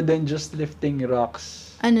is more than just lifting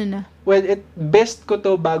rocks. Ano na? Well, best ko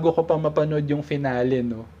to bago ko pa mapanood yung finale,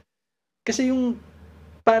 no? Kasi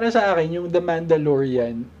para sa akin, yung The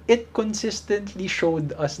Mandalorian, it consistently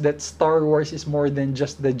showed us that Star Wars is more than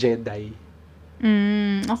just the Jedi.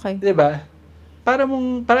 Okay. Diba?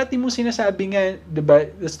 Parati mong sinasabi nga, diba,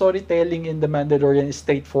 the storytelling in The Mandalorian is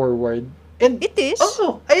straightforward. And it is.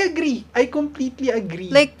 Oh, I agree. I completely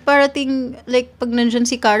agree. Like, pag nandyan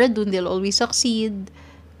si Cara dun, they'll always succeed.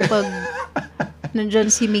 Pag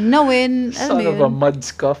nandyan si Ming Na Wen, son of a mud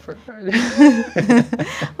scuffer.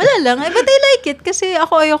 Wala lang. But I like it kasi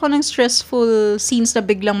ayoko ng stressful scenes na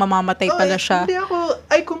biglang mamamatay pala siya. Hindi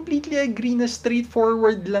I completely agree na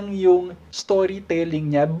straightforward lang yung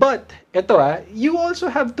storytelling niya. But, you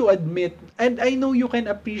also have to admit, and I know you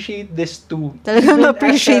can appreciate this too. Talagang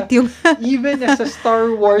appreciate yung... even as a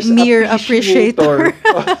Star Wars mere appreciator.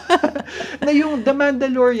 Na yung The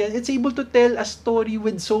Mandalorian, it's able to tell a story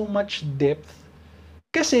with so much depth.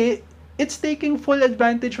 Kasi, it's taking full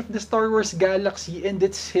advantage of the Star Wars galaxy and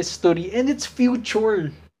its history and its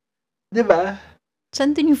future. Diba?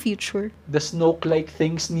 Saan din yung future? The Snoke-like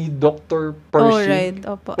things ni Dr. Pershing. Oh, right.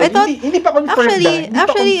 Opo. Well, I thought, hindi pa confirmed.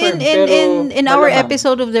 Actually, in our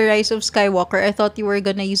episode of The Rise of Skywalker, I thought you were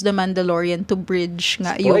gonna use The Mandalorian to bridge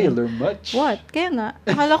nga yung... Spoiler much. What? Kaya nga.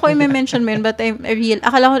 Akala ko i-mention mo yun, but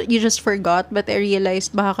akala ko you just forgot, but I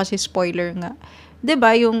realized baka kasi spoiler nga.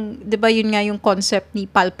 Diba yun nga yung concept ni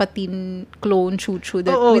Palpatine clone Chuchu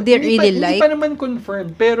that we didn't really like. Hindi pa naman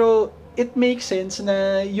confirmed, pero it makes sense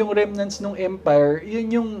na yung remnants ng Empire,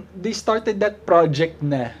 they started that project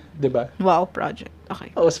na, diba? Wow, project.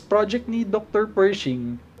 Okay. Project ni Dr.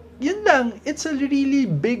 Pershing. Yun lang, it's a really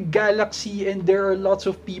big galaxy and there are lots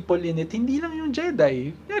of people in it. Hindi lang yung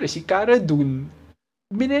Jedi. Yari, si Cara Dune,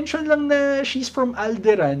 minention lang na she's from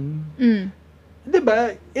Alderaan.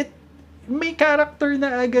 Diba? May character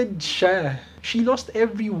na agad siya. She lost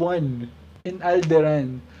everyone in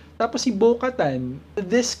Alderaan. Tapos si Bo-Katan,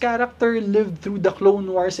 this character lived through the Clone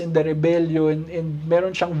Wars and the Rebellion and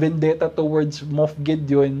meron siyang vendetta towards Moff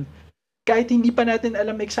Gideon. Kahit hindi pa natin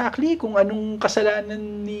alam exactly kung anong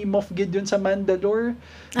kasalanan ni Moff Gideon sa Mandalore.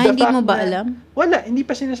 Hindi mo ba alam? Wala, hindi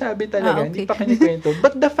pa sinasabi talaga. Okay. Hindi pa kinikwento.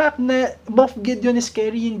 But the fact na Moff Gideon is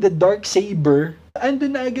carrying the Darksaber,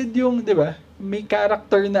 andun na agad yung, di ba? May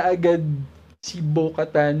character na agad si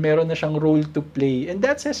Bo-Katan, meron na siyang role to play. And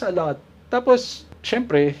that says a lot. Tapos,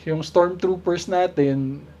 syempre, yung stormtroopers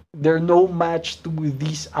natin, they're no match to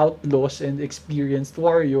these outlaws and experienced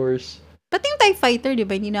warriors. Pati yung TIE Fighter, di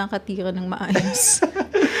ba, hindi nakakatira ng maayos.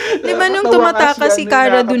 Di ba nung tumatakas si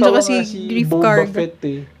Cara dun siya kasi Grief Karga?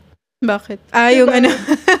 Bakit? Yung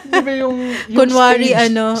di ba yung kunwari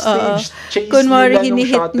chase kunwari nila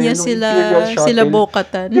hinihit niya sila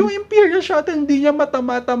Bo-Katan. Yung Imperial Shuttle, hindi niya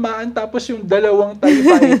matama-tamaan tapos yung dalawang TIE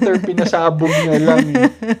Fighter pinasabog niya lang.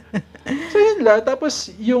 So yun lang. Tapos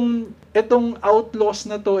itong outlaws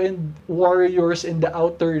na to and warriors in the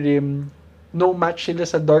Outer Rim, no match sila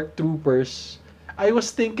sa Dark Troopers. I was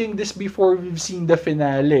thinking this before we've seen the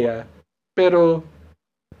finale. Pero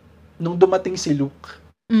nung dumating si Luke,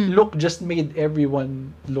 Luke just made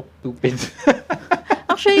everyone look stupid.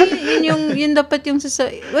 Actually, yun dapat yung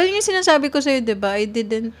yung sinasabi ko sa'yo, diba? I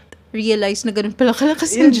didn't realize na ganun pala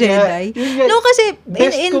kalakas yung Jedi. No, kasi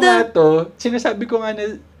best ko nga to, sinasabi ko nga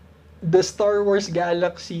na the Star Wars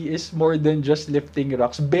galaxy is more than just lifting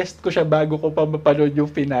rocks. Best ko siya bago ko pa mapanood yung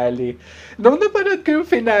finale. Nung napanood ko yung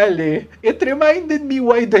finale, it reminded me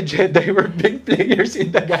why the Jedi were big players in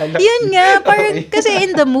the galaxy. Yun nga, parang kasi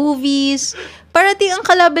in the movies, parating ang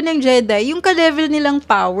kalaban ng Jedi, yung ka-level nilang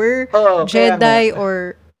power, Jedi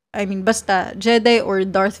or, basta, Jedi or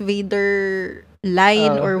Darth Vader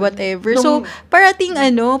line or whatever. So, parating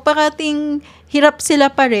hirap sila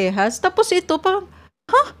parehas. Tapos ito, parang,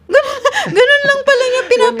 ganun lang pala niya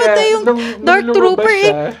pinapatay yung Dark Trooper.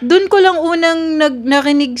 Doon ko lang unang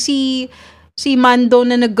narinig si Mando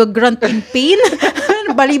na nag-grunt in pain.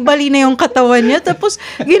 Bali-bali na yung katawan niya. Tapos,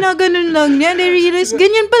 ginaganon lang niya. I-realize,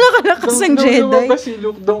 ganyan pala kalakas ng Jedi. Nung si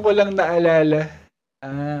Luke, doon ko lang naalala.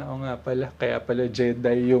 Oo nga pala. Kaya pala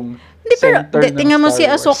Jedi yung center ng tingnan mo Star si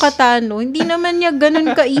Wars. Ahsoka Tano. Hindi naman niya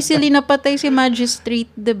ganun ka-easily napatay si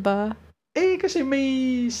Magistrate, diba? Kasi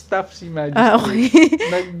may staff si Magistrate.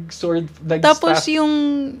 Okay. Tapos yung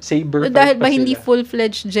saber dahil ba hindi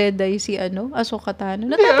full-fledged Jedi si Ahsoka Tano?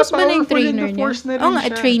 Natapos ba na yung trainer niya?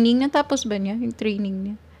 Training. Natapos ba niya yung training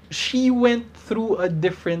niya? She went through a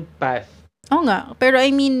different path. Oo nga. Pero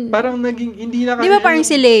parang naging, hindi na di ba parang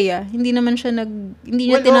si Leia? Hindi naman siya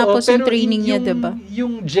hindi niya tinapos yung training niya, diba?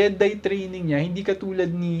 Yung Jedi training niya, hindi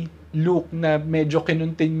katulad ni Luke na medyo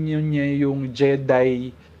kinontinue niya yung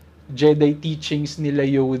Jedi teachings nila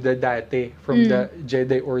Yoda dati from the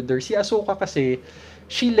Jedi Order. Si Ahsoka kasi,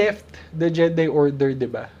 she left the Jedi Order,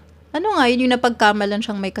 di ba? Ano nga, yun yung napagkamalan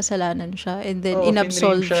siyang may kasalanan siya and then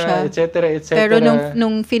inabsolve siya. Et cetera. Pero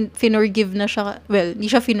nung finorgive na siya, well, hindi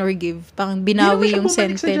siya finorgive. Parang binawi yung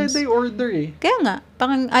sentence. Hindi naman siya bumalik sa Jedi Order Kaya nga,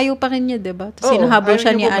 parang ayaw pa rin niya, diba? Tapos sinahabol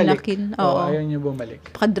siya ni Anakin. Ayaw niya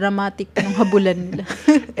bumalik. Paka-dramatic ng habulan nila.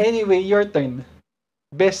 Anyway, your turn.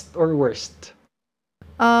 Best or worst?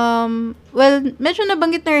 Well, medyo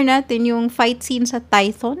nabanggit na rin natin yung fight scene sa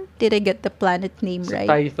Tython. Did I get the planet name right?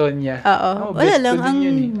 Sa Tython niya. Oo. Wala lang, ang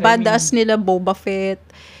badass nila Boba Fett,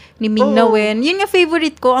 ni Ming-Na Wen. Yun nga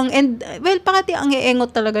favorite ko. Pakati ang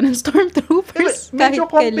iengot talaga ng Stormtroopers. Medyo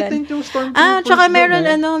competent yung Stormtroopers. Tsaka meron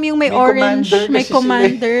yung may orange, may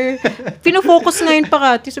commander. Pinofocus ngayon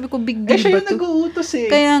pakati. Sabi ko, big deal siya ba yung to? nag-uutos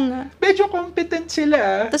Kaya nga. Medyo competent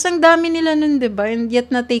sila. Tapos ang dami nila nun, diba? And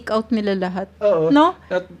yet na-take out nila lahat. Oo. No?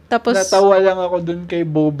 Tapos, natawa lang ako dun kay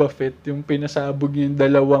Boba Fett, yung pinasabog yung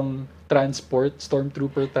dalawang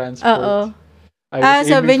Stormtrooper transport. Oo.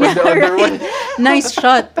 Sabi niya, nice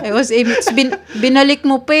shot. Binalik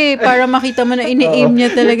mo pa para makita mo na ini-aim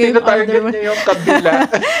niya talaga yung other one. Niya yung kabila.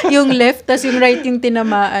 Yung left, tas yung right yung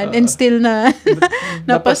tinamaan. And still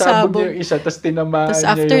napasabog. Yung isa, tas tinamaan tas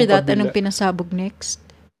niya after yung that, kabila. anong pinasabog next?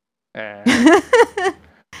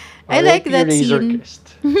 I like that scene.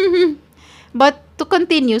 But to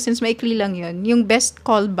continue, since maikli lang yun, yung best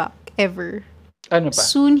callback ever. Ano pa?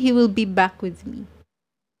 Soon he will be back with me.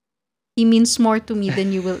 He means more to me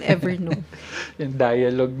than you will ever know. Yung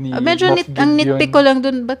dialogue ni medyo Moff Gideon. ang nitpick ko lang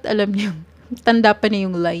dun, ba't alam niyo, tanda pa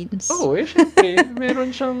niya yung lines. Syempre.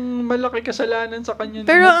 Meron siyang malaki kasalanan sa kanya.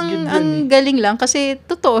 Pero ang galing lang, kasi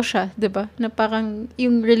totoo siya, di ba? Na parang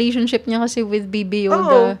yung relationship niya kasi with Baby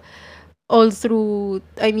Yoda, all through,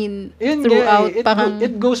 throughout, parang...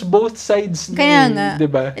 It goes both sides niya. Kaya nga.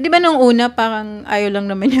 Diba? Di ba nung una, parang ayaw lang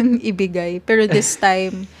naman niyang ibigay. Pero this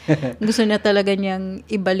time, gusto niya talaga niyang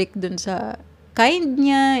ibalik dun sa kind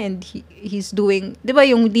niya and he's doing, di ba,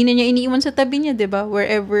 yung di na niya iniiwan sa tabi niya, di ba?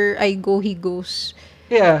 Wherever I go, he goes.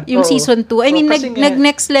 Yeah. Yung season 2.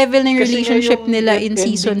 Nag-next level ng relationship nila in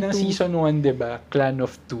season 2. Kasi season 1, di ba? Clan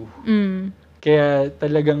of 2. Kaya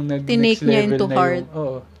talagang tinake next niya level into na heart.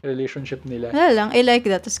 yung relationship nila. Wala lang, I like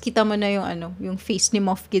that. Tapos kita mo na yung yung face ni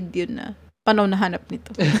Moff Gideon na panaw na hanap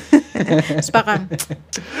nito. Tapos parang,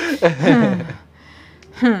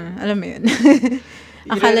 alam mo yun.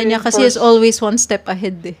 Akala niya kasi is always one step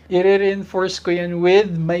ahead eh. I-reinforce ko yan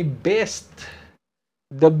with my best,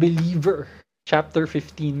 The Believer, Chapter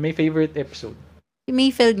 15, my favorite episode. Si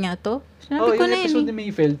Mayfeld nga to? Sinabi ko yung na episode yun ni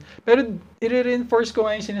Mayfeld. Pero i-reinforce ko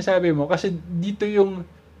nga yung sinasabi mo kasi dito yung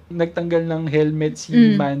nagtanggal ng helmet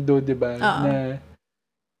si Mando, diba? Na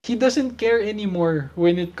he doesn't care anymore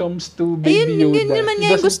when it comes to Baby Yoda. Yun naman nga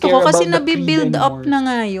yung gusto ko kasi nabibuild up na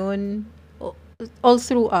nga yun. All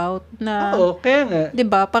throughout. Na, kaya nga.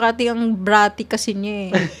 Diba? Parati ang bratty kasi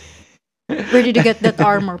niya eh. Where did you get that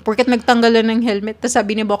armor? Porket nagtanggal lang ng helmet. Tapos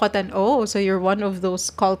sabi ni Bo-Katan, so you're one of those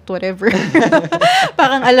cult whatever.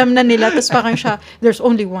 Parang alam na nila. Tapos parang siya, there's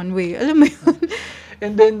only one way. Alam mo yun?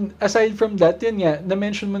 And then, aside from that, yun nga,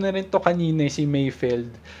 na-mention mo na rin to kanina, si Mayfeld.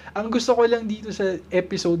 Ang gusto ko lang dito sa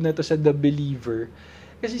episode na to sa The Believer,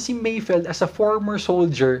 kasi si Mayfeld, as a former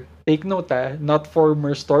soldier, take note not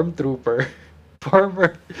former stormtrooper,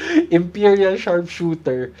 former Imperial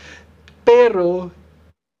sharpshooter. Pero,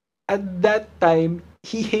 at that time,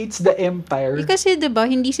 he hates the Empire. Kasi, diba,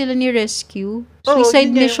 hindi sila ni-rescue. Oo, Suicide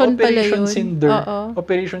yun nga, mission pala Operation yun. Cinder. Oo.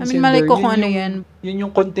 Operation I mean, Cinder. malay ko kung ano yan. Yun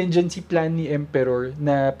yung contingency plan ni Emperor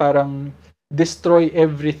na parang destroy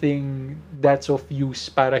everything that's of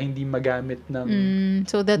use para hindi magamit ng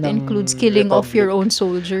So that ng includes killing off Republic. your own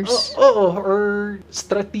soldiers. Oo, or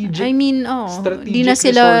strategic. I mean, strategic di na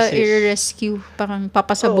sila resources. i-rescue. Parang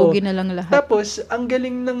papasabugin na lang lahat. Tapos, ang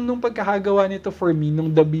galing nung pagkakagawa nito for me, nung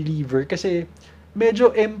The Believer, kasi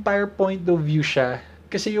medyo Empire point of view siya.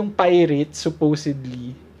 Kasi yung pirates,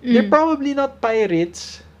 supposedly, they're probably not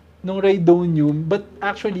pirates nung Rhydonium, but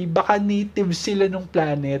actually, baka native sila nung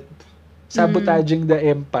planet, sabotaging the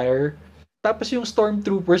Empire. Tapos yung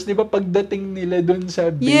Stormtroopers, di ba, pagdating nila dun sa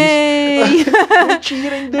base, Yay! they're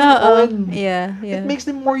cheering them on. Yeah. It makes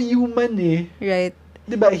them more human eh. Right.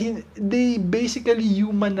 Diba, they basically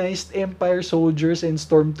humanized Empire soldiers and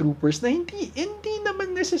Stormtroopers na hindi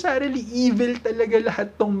naman necessarily evil talaga lahat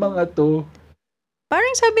tong mga to.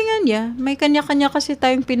 Parang sabi nga niya, may kanya-kanya kasi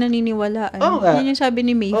tayong pinaniniwalaan. Oo nga. Yun yung sabi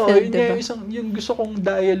ni Oo, Mayfield, yun diba? yung gusto kong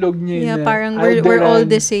dialogue niya. Yeah, na parang we're all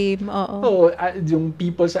the same. Oo. Oo, yung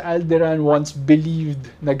people sa Alderaan once believed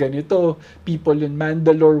na ganito. People in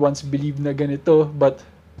Mandalore once believed na ganito. But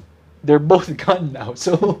they're both gone now.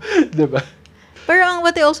 So, diba? Pero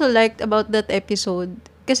what I also liked about that episode,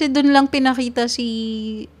 kasi dun lang pinakita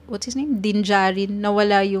si, what's his name? Din Djarin, na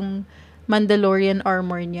wala yung Mandalorian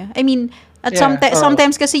armor niya. I mean,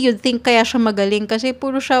 sometimes kasi you'd think kaya siya magaling kasi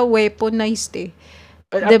puro siya weaponized eh.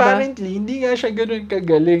 Diba? Apparently, hindi nga siya ganun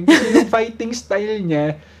kagaling. Kasi yung fighting style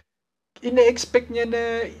niya, ina-expect niya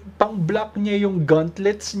na pang-block niya yung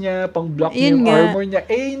gauntlets niya, pang-block niya yung armor niya.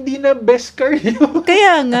 Eh, hindi na Beskar yun.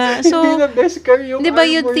 Kaya nga. So, hindi na Beskar yung diba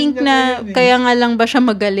armor you'd think niya na ngayon, kaya nga lang ba siya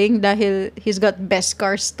magaling dahil he's got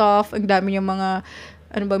Beskar stuff, ang dami yung mga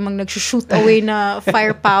mga nagsushoot away na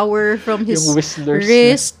firepower from his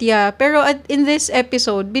wrist. Yeah. Pero in this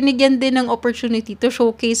episode, binigyan din ng opportunity to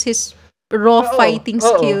showcase his raw fighting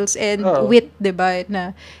skills and wit, diba?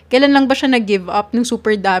 Na kailan lang ba siya nag-give up nung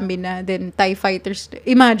super dami na, then TIE fighters.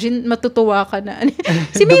 Imagine, matutuwa ka na.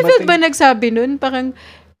 Si Mayfield ba nagsabi nun? Parang,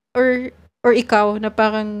 or ikaw, na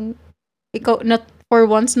parang, ikaw, na for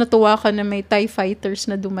once, natuwa ka na may TIE fighters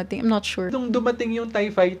na dumating. I'm not sure. Nung dumating yung TIE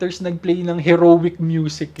fighters, nag-play ng heroic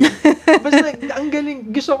music. Eh. Basta, ang galing.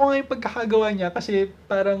 Gusto ko nga yung pagkakagawa niya kasi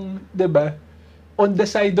parang, diba, on the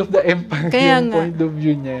side of the Empire kaya yung nga. point of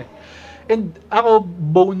view niya. And ako,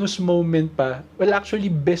 bonus moment pa. Well, actually,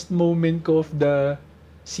 best moment ko of the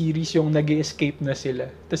series yung nag-escape na sila.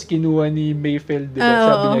 Tapos kinuha ni Mayfield, diba?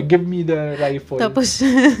 Sabi niya, give me the rifle. Tapos,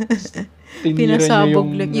 pinasabog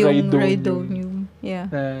yung Rhydonium.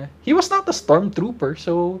 Yeah. He was not a stormtrooper,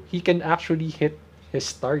 so he can actually hit his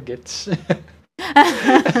targets.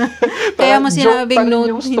 Kaya mo sinabing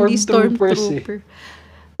hindi stormtrooper.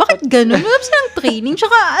 Bakit ganun? Wala silang training.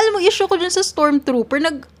 Tsaka, alam mo, issue ko dun sa stormtrooper,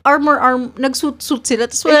 nag-suit sila,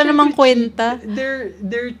 tapos wala namang kwenta.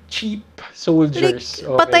 They're cheap soldiers.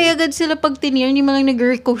 Like, patay agad sila pag tinir, hindi man lang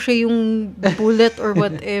nag-ricochet yung bullet or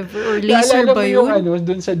whatever, or laser ba yun? Yung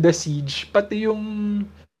dun sa The Siege, pati yung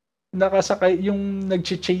nakasakay, yung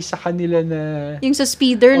nag-chase sa kanila na yung sa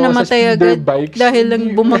speeder na matay agad bikes, dahil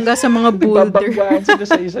lang bumangga sa mga boulder. Babanggaan sila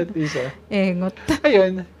sa isa't isa. Engot.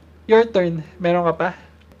 Ayun, your turn. Meron ka pa?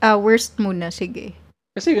 Worst muna, sige.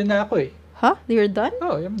 Kasi yun na ako eh. Huh? You're done?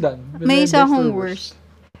 Oh, I'm done. May isa akong worst.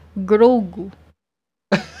 Grogu.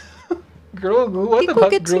 Grogu? What Hindi about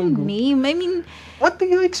ko gets Grogu? yung name. I mean, what do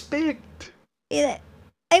you expect?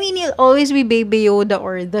 I mean, he'll always be Baby Yoda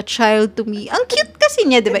or the child to me. Ang cute kasi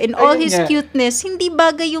niya, di ba? In all his cuteness, hindi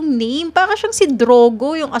bagay yung name. Para siyang si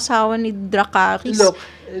Drogo, yung asawa ni Dracarys. Look,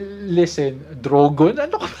 listen, Drogo?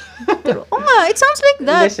 Ano ka? nga, it sounds like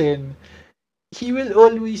that. Listen, he will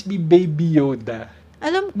always be Baby Yoda.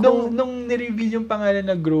 Alam ko. Nung nireveal yung pangalan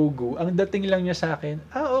na Grogu, ang dating lang niya sa akin,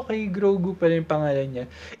 okay, Grogu pala yung pangalan niya.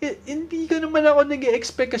 Hindi ko naman ako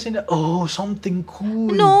nag-expect kasi na, something cool.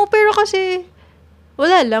 No, pero kasi,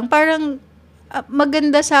 wala lang. Parang,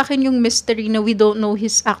 maganda sa akin yung mystery na we don't know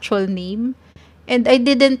his actual name. And I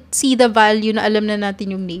didn't see the value na alam na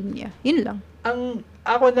natin yung name niya. Yun lang.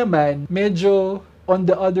 Ako naman, medyo on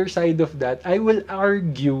the other side of that, I will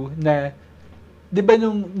argue na, di ba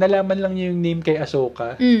nung nalaman lang niya yung name kay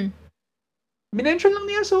Ahsoka, minention lang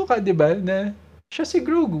ni Ahsoka, di ba, na siya si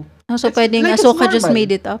Grogu. So pwedeng like Ahsoka just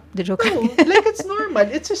made it up? The joke. No, like it's normal.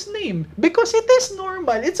 It's his name. Because it is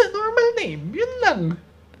normal. It's a normal name. Yun lang.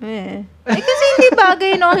 Kasi hindi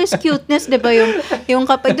bagay no his cuteness, 'di ba? Yung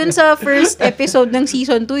kapag dun sa first episode ng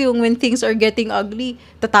season 2, yung when things are getting ugly,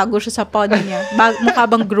 tatago siya sa pond niya. Mukha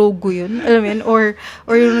bang Grogu yun? Alam mo yun? Or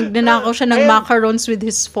yung nagnanakaw siya ng macarons with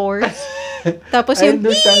his force. Tapos yung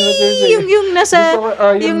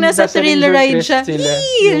nasa thrill ride siya.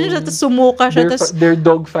 Yun siya, tapos sumuka siya. They're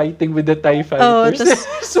dog fighting with the TIE fighters. Tapos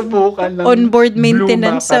sumuka ng on-board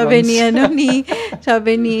maintenance, sabi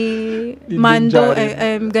ni Mando,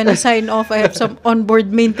 I'm gonna sign off. I have some on-board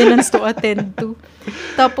maintenance to attend to.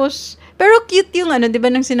 Tapos, pero cute yung di ba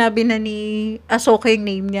nang sinabi na ni Ahsoka yung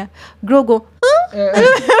name niya. Grogu.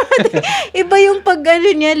 Iba yung pag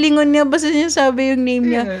niya, lingon niya, basta niya sabi yung name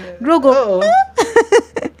niya. Grogu.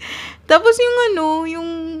 Tapos yung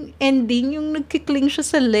ending, yung nagkikling siya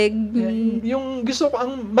sa leg. Yung gusto ko,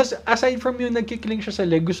 mas aside from yung nagkikling siya sa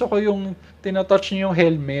leg, gusto ko yung tinatouch niya yung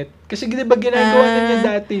helmet. Kasi di ba ginagawa na niya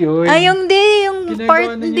dati yun?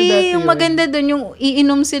 Yung maganda doon, yung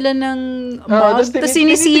iinom sila ng mug, tapos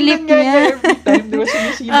sinisilip niya. Every time, di ba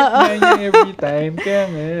sinisilip niya every time? Kaya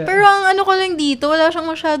nga. Pero ang ko lang dito, wala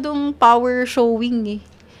siyang masyadong power showing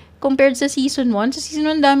compared sa season 1. Sa season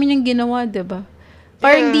 1, dami niyang ginawa, di ba?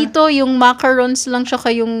 Parang dito, yung macarons lang siya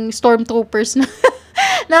kayong stormtroopers na.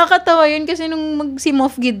 Nakakatawa yun kasi nung si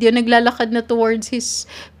Moff Gideon naglalakad na towards his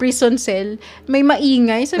prison cell, may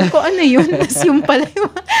maingay. Sabi ko, ano yun? Tapos yung pala yung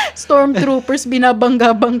stormtroopers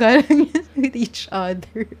binabangga-bangga lang with each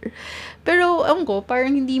other. Pero,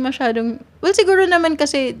 parang hindi masyadong, well, siguro naman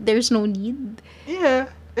kasi there's no need. Yeah.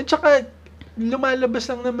 At saka, lumalabas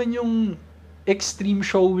lang naman yung extreme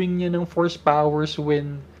showing niya ng force powers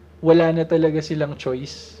when wala na talaga silang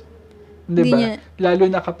choice. Diba? Lalo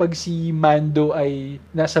na kapag si Mando ay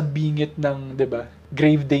nasa bingit ng, diba,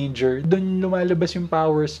 grave danger, doon lumalabas yung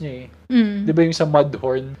powers niya Diba yung sa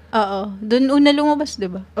Mudhorn? Oo. Doon una lumabas,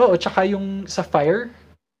 diba? Oo, tsaka yung sa fire.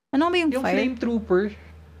 Ano ba yung fire? Yung flame trooper.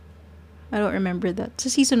 I don't remember that.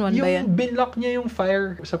 Sa season 1 ba yan? Yung binlock niya yung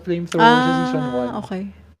fire sa flamethrower sa season 1. Okay.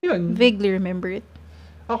 Yun. Vaguely remember it.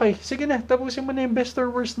 Okay, sige na. Tapusin mo na yung best or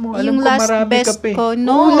worst mo. Alam ko marami ka pa.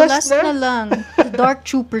 No, last na lang. The Dark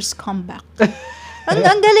Troopers come back. ang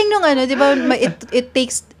galing nung di ba, it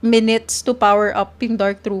takes minutes to power up yung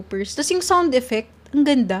Dark Troopers. Tapos yung sound effect, ang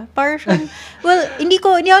ganda. Para siyang, well, hindi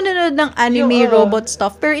ako nanonood ng anime robot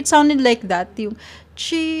stuff, pero it sounded like that. Yung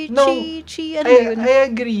yun? I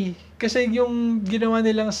agree. Kasi yung ginawa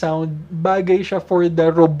nilang sound, bagay siya for the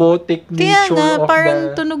robotic nature of the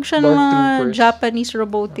parang tunog siya ng mga Japanese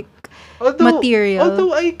robotic material.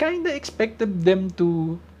 Although I kinda expected them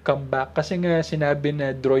to come back kasi nga sinabi na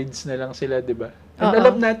droids na lang sila, di ba? And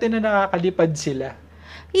alam natin na nakakalipad sila.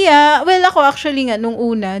 Yeah, well ako actually nga nung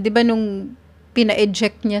una, di ba nung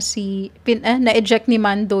pina-eject niya na-eject ni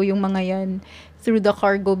Mando yung mga yan through the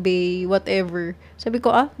cargo bay, whatever. Sabi ko,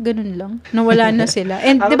 ganun lang. Nawala na sila.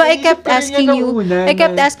 And, di ba, I kept asking you,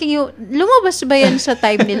 lumabas ba yan sa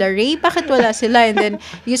time nila, Ray? Bakit wala sila? And then,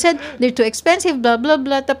 you said, they're too expensive, blah, blah,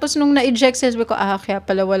 blah. Tapos, nung na-eject sila, sabi ko, kaya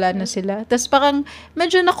pala wala na sila. Tapos, parang,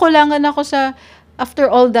 medyo nakulangan ako sa, after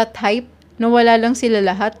all that hype, nawala lang sila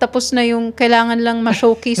lahat. Tapos na yung, kailangan lang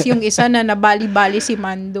ma-showcase yung isa na nabali-bali si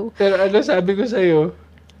Mando. Pero sabi ko sa'yo,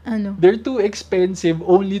 they're too expensive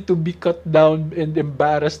only to be cut down and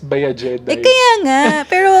embarrassed by a Jedi. Kaya nga.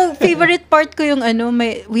 Pero favorite part ko yung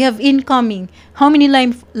we have incoming. How many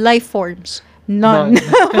life forms? None.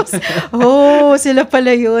 Sila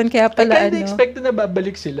pala yun. Kaya pala I kinda expected na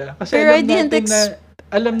babalik sila. Kasi pero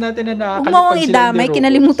alam natin na nakakalipad sila. Huwag mo akong idamay.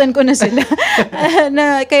 Kinalimutan ko na sila.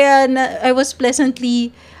 I was pleasantly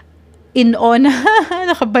in on,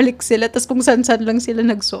 nakabalik sila, tapos kung saan-saan lang sila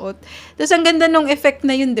nagsuot. Tapos ang ganda nung effect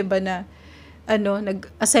na yun, di ba, na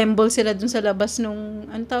nag-assemble sila dun sa labas nung,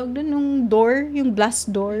 tawag dun, nung door, yung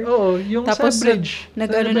blast door. Oo, yung tapos, sa bridge.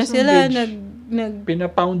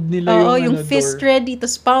 Pinapound nila yung fist door. Ready,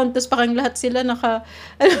 tapos pound, tapos parang lahat sila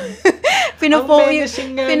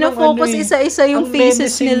pinofocus isa-isa yung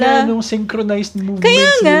faces nila. Nung synchronized movements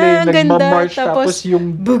kaya nga, nila, nagmamarch, tapos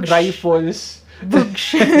yung rifles.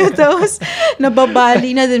 Tapos,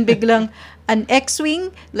 nababali na din biglang an X-Wing,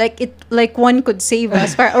 like one could save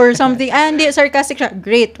us, or something. Hindi, sarcastic siya.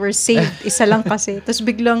 Great, we're saved. Isa lang kasi. Tapos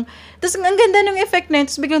biglang, ang ganda ng effect na yun.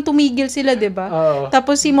 Tapos biglang tumigil sila, diba?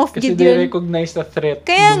 Tapos si Moff Gideon. Kasi they recognize the threat.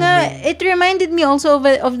 Kaya nga, it reminded me also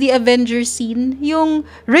of the Avengers scene. Yung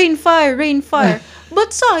rain, fire.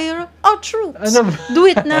 But sire, our troops, Ano ba? do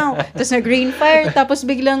it now. Tapos nag-rain fire, tapos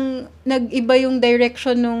biglang nag-iba yung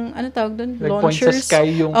direction nung, ano tawag doon? Nag-point sa Launchers. sky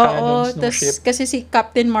yung cannons ng tas ship. kasi si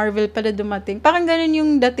Captain Marvel pala dumating. Parang ganun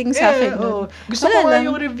yung dating sa akin. Oo. Gusto Wala ko nga lang.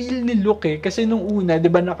 yung reveal ni Luke kasi nung una, di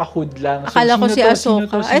ba naka-hood lang. So, Akala ko sino si to? Ahsoka.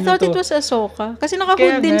 Sino to? I thought Sino it to? was Ahsoka. Kasi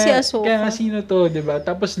naka-hood din si Ahsoka. Kaya nga sino to, di ba?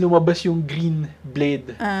 Tapos lumabas yung green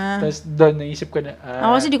blade. Tapos doon naisip ko na,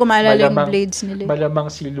 Ako kasi di ko maalala yung blades nila. Malamang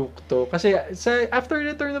si Luke to. Kasi after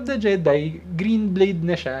Return of the Jedi, green blade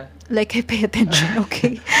na siya. Like, I pay attention,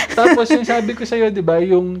 okay. Tapos yung sabi ko sa'yo, di ba,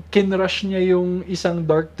 yung kinrush niya yung isang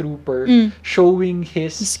Dark Trooper showing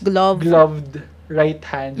his gloved right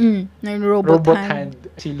hand. Na robot hand.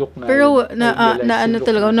 Si Luke nga. Pero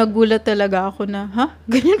nagulat talaga ako na,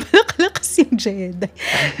 ganyan pala kalakas yung Jedi.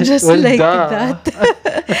 Just Well, like duh. that.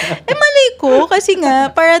 Malay ko, kasi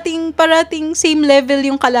nga, parating same level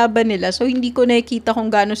yung kalaban nila. So, hindi ko nakikita kung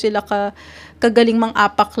gaano sila kagaling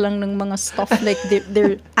mang-apak lang ng mga stuff like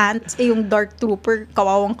their ants. Yung Dark Trooper,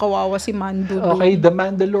 kawawang-kawawa si Mando. Okay, The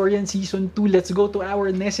Mandalorian Season 2. Let's go to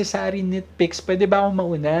our necessary nitpicks. Pwede ba akong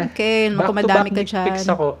mauna? Okay, madami ka dyan. Nitpicks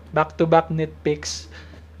ako. Back-to-back nitpicks.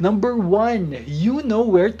 Number 1, you know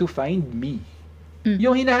where to find me.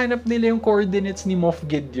 Yung hinahanap nila yung coordinates ni Moff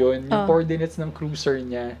Gideon, yung coordinates ng cruiser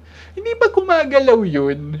niya. Hindi ba gumagalaw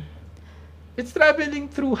yun? It's traveling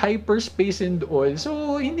through hyperspace and all.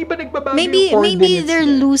 So, hindi ba nagbabago yung coordinates Maybe they're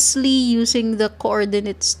niya? loosely using the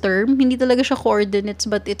coordinates term. Hindi talaga siya coordinates,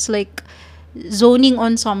 but it's like zoning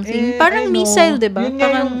on something. Parang missile, di ba? Yun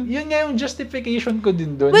nga yung justification ko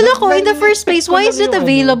din doon. Well, ako, in the first place, why is it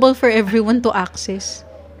available for everyone to access?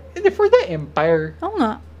 Hindi, for the Empire. Oo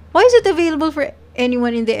nga. Why is it available for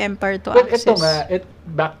anyone in the Empire to access? Ito nga,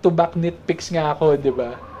 back-to-back nitpicks nga ako, di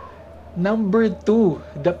ba? Number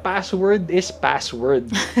 2, the password is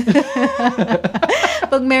password.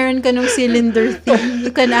 Pag meron ka ng cylinder thing,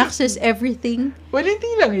 you can access everything. Well,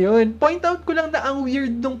 hindi lang yun. Point out ko lang na ang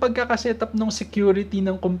weird nung pagkakasetup ng security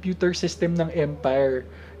ng computer system ng Empire.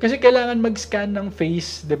 Kasi kailangan mag-scan ng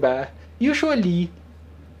face, di ba? Usually,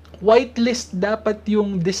 whitelist dapat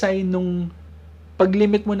yung design nung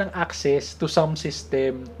pag-limit mo ng access to some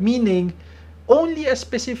system. Meaning, only a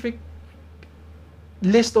specific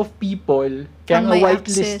list of people, kaya nga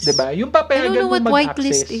whitelist, diba? Yung papayagan mo mag-access. I don't know what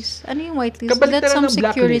whitelist is. Ano yung whitelist? Kabaliktaran That's some ng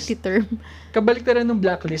security blacklist. term. Kabaliktaran ng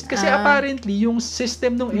blacklist. Kasi apparently, yung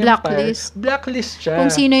system ng Empire, blacklist siya. Kung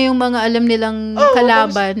sino yung mga alam nilang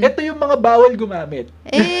kalaban. Ito yung mga bawal gumamit.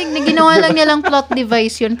 Ginawa lang nilang plot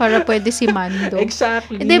device yun para pwede si Mando.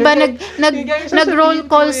 Exactly. Diba, nag-roll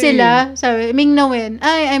call sila. Sabi, Ming na Wen,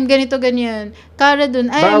 I'm ganito, ganyan. Cara dun,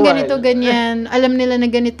 I'm ganito, ganyan. Alam nila na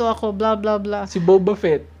ganito ako, blah, blah, blah. Si Boba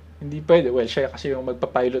Fett, hindi pwede. Well, siya kasi yung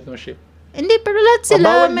magpapilot ng ship. Hindi, pero lahat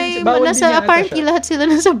sila, apparently lahat sila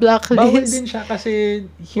nasa blacklist. Bawal din siya kasi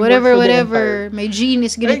whatever. May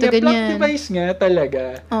genius, ganito, ganyan. Plot device nga talaga.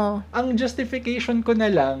 Oh. Ang justification ko na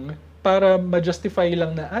lang, para ma-justify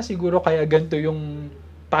lang na, siguro kaya ganito yung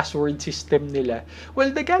password system nila. Well,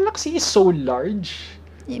 the galaxy is so large.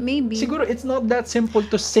 Yeah, maybe. Siguro it's not that simple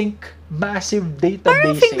to sync massive databases.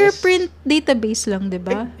 Parang fingerprint database lang, di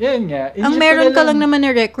ba? Yan nga. Ang meron ka lang naman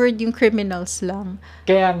na record, yung criminals lang.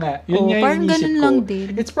 Kaya nga, yun nga yung inisip ko. Lang din.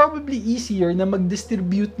 It's probably easier na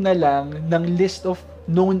mag-distribute na lang ng list of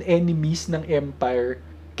known enemies ng Empire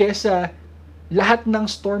kesa lahat ng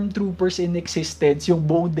stormtroopers in existence, yung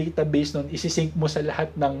buong database nun, isisync mo sa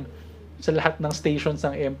lahat ng stations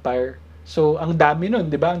ng Empire. So, ang dami nun,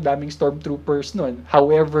 di ba? Ang daming stormtroopers nun.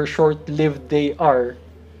 However short-lived they are.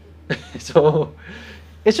 So,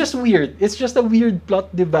 it's just weird. It's just a weird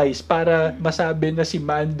plot device para masabi na si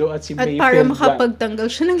Mando at si Mayfield lang. At para makapagtanggal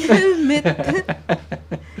siya ng helmet.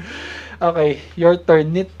 Okay, your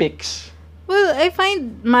turn. Nitpicks. Well, I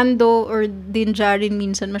find Mando or Din Djarin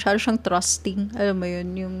minsan masyado siyang trusting. Alam mo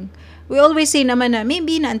yun, we always say naman na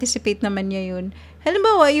maybe na-anticipate naman niya yun.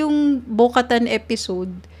 Halimbawa, yung Bo-Katan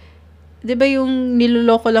episode, di ba yung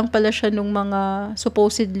niloloko lang pala siya nung mga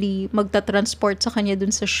supposedly magta-transport sa kanya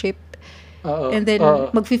dun sa ship. And then,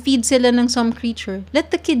 mag-feed sila ng some creature.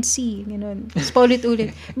 Let the kid see. Ganun. Spoil it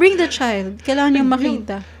ulit. Bring the child. Kailangan niyang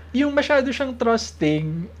makita. Yung masyado siyang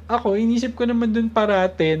trusting, ako, inisip ko naman dun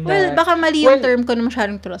parate na... Well, baka mali yung term ko na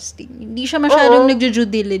masyadong trusting. Hindi siya masyadong nagjo-due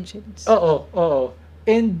diligence. Oo.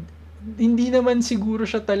 And, hindi naman siguro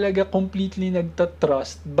siya talaga completely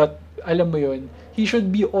nagtatrust, but, alam mo yun, he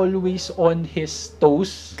should be always on his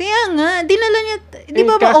toes. Kaya nga, dinala niya, di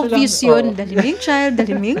ba ba obvious yun? Dali mo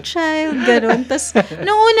yung child, gano'n. Tapos,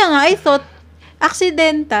 nung una nga, I thought,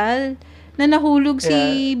 accidental, na nahulog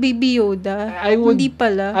si Baby Yoda. Hindi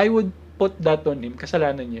pala. I would put that on him,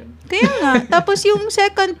 kasalanan niya yun. Kaya nga. Tapos yung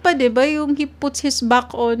second pa, di ba? Yung he puts his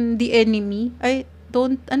back on the enemy. Ay,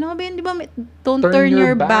 ano ba yun, di ba? Don't turn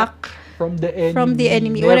your back from the enemy. From the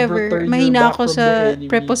enemy. Never Whatever. turn your Mahina back ako from sa the enemy.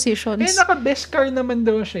 prepositions. Naka-best car naman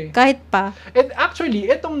daw siya. Kahit pa. And actually,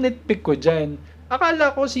 itong nitpick ko dyan,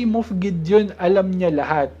 akala ko si Moff Gideon alam niya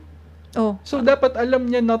lahat. Oh. So, dapat alam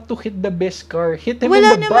niya not to hit the best car. Hit him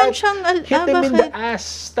Wala in the naman butt. siyang Hit him in the ass.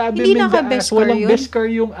 Stab Hindi him in the naka-best ass. car Walang yun? best car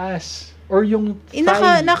yung ass. Or yung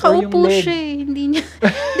thigh. Nakaupo or yung leg. siya eh. Hindi niya.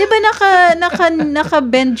 Di ba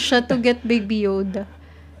naka-bend siya to get Baby Yoda?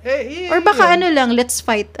 Or baka lang, let's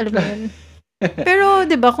fight. Alam mo yun. Pero,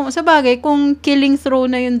 di ba, kung sa bagay, kung killing throw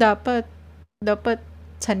na yun dapat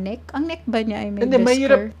sa neck? Ang neck ba niya ay may Hindi, best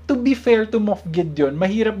mahirap, car? to be fair to Moff Gideon,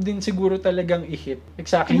 mahirap din siguro talagang i-hit.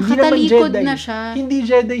 Exactly. Hindi naman Nakatalikod Jedi. na siya. Hindi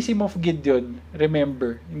Jedi si Moff Gideon.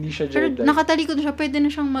 Remember, hindi siya Pero Jedi. nakatalikod na siya, pwede na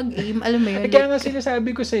siyang mag-aim. Alam mo yun? Kaya nga sinasabi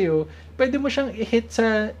ko sa'yo, pwede mo siyang i-hit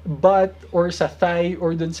sa butt or sa thigh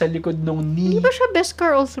or dun sa likod ng knee. Hindi ba siya best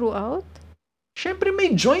car all throughout? Siyempre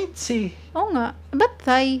may joints eh. Oo nga. Ba't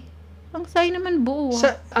thigh? Ang thigh naman buo.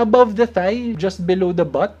 Sa above the thigh, just below the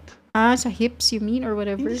butt. Sa hips you mean or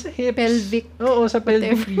whatever? Hindi sa hips. Pelvic. Oo, sa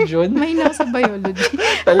pelvic region. May nasa biology.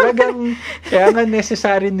 Talagang, kaya nga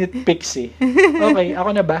necessary nitpicks eh. Okay,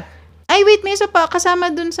 ako na ba? Ay, wait, may isa pa. Kasama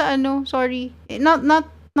dun sa sorry. Not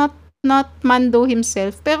Mando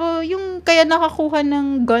himself. Pero yung kaya nakakuha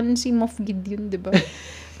ng gun si Moff Gideon, di ba?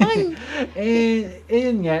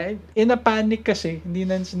 Yun nga. In a panic kasi, hindi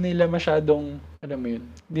na sila masyadong, alam mo yun,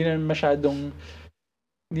 hindi na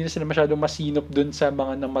sila masyadong masinop dun sa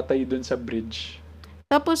mga namatay dun sa bridge.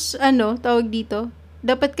 Tapos, tawag dito?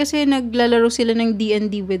 Dapat kasi naglalaro sila ng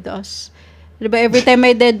D&D with us. Diba, every time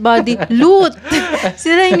may dead body, loot!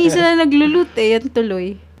 Hindi sila nagluloot eh. Yan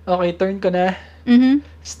tuloy. Okay, turn ko na. Mm-hmm.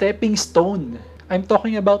 Stepping Stone. I'm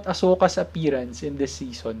talking about Ahsoka's appearance in this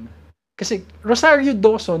season. Kasi Rosario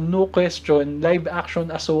Dawson, no question, live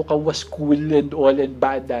action Ahsoka was cool and all and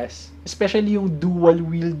badass. Especially yung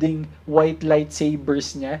dual-wielding white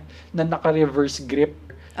lightsabers niya na naka-reverse grip.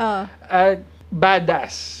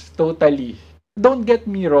 Badass. Totally. Don't get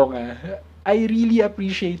me wrong I really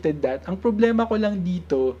appreciated that. Ang problema ko lang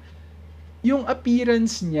dito, yung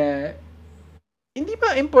appearance niya, hindi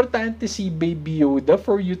ba importante si Baby Yoda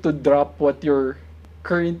for you to drop what you're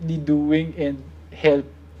currently doing and help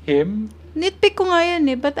him? Nitpick ko nga yan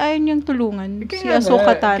ba't ayaw niyang tulungan? Si Kaya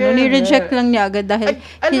Ahsoka Tano. Ni-reject lang niya agad dahil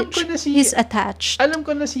he's attached. Alam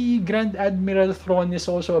ko na si Grand Admiral Thrawn is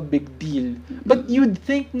also a big deal. But you'd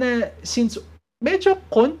think na since medyo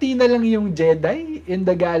konti na lang yung Jedi in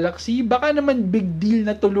the galaxy, baka naman big deal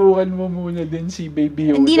na tulungan mo muna din si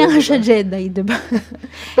Baby Yoda. Hindi na nga siya Jedi, diba?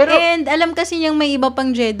 Pero, and alam kasi niyang may iba pang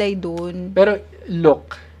Jedi doon. Pero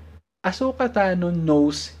look, Ahsoka Tano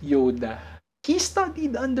knows Yoda. He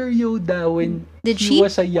studied under Yoda when he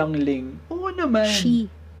was a youngling. Oo naman.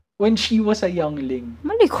 When she was a youngling.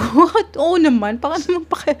 Mali ko. Oo naman.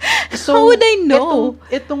 So, how would I know?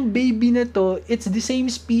 Itong baby na to, it's the same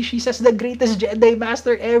species as the greatest Jedi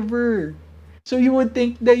Master ever. So you would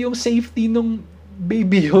think na yung safety nung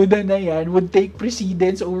Baby Yoda na yan would take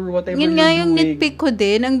precedence over whatever yun you're nga doing. yung nitpick ko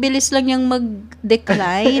din. Ang bilis lang niyang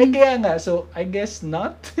mag-decline. Kaya nga. So, I guess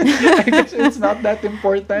not. I guess it's not that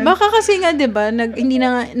important. Baka kasi nga, diba,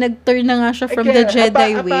 nag-turn na nga siya from the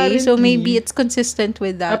Jedi way. So, maybe it's consistent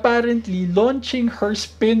with that. Apparently, launching her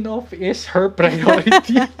spin-off is her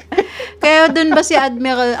priority. Kaya dun ba si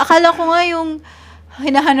Admiral, akala ko nga yung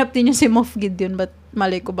hinahanap din niya si Moff Gideon, but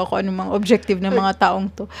malay ko ba kung anong mga objective ng mga taong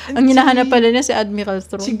to. Ang hinahanap pala niya si Admiral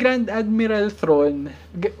Thrawn. Si Grand Admiral Thrawn,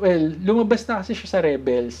 well, lumabas na kasi siya sa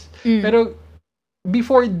Rebels. Pero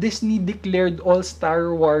before Disney declared all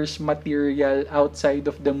Star Wars material outside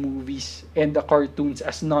of the movies and the cartoons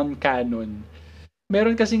as non-canon,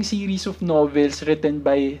 meron kasing series of novels written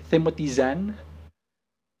by Timothy Zahn,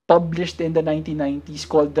 published in the 1990s,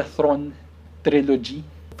 called the Thrawn Trilogy.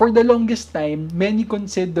 For the longest time, many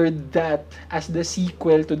considered that as the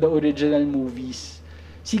sequel to the original movies.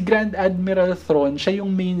 Si Grand Admiral Thrawn, siya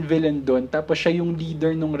yung main villain doon, tapos siya yung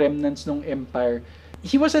leader ng remnants ng Empire.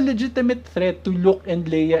 He was a legitimate threat to Luke and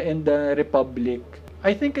Leia and the Republic.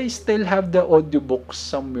 I think I still have the audiobooks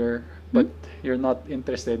somewhere, but you're not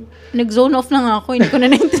interested. Nag-zone off lang ako, hindi ko na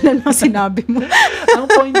naintindihan ang sinabi mo. Ang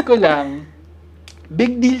point ko lang,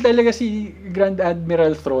 big deal talaga si Grand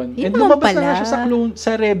Admiral Thrawn. And lumabas na nga siya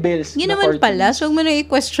sa Rebels. Yun naman pala. So, huwag mo na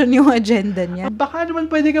i-question yung agenda niya. Baka naman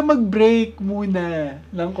pwede ka mag-break muna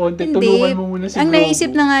ng konti. Tulungan mo muna si Ang Grogu.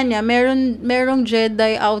 naisip na nga niya, merong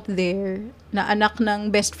Jedi out there na anak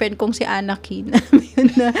ng best friend kong si Anakin.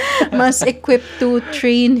 Yun na mas equipped to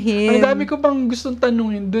train him. Ang dami ko pang gustong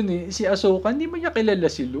tanungin dun eh. Si Ahsoka, hindi mo niya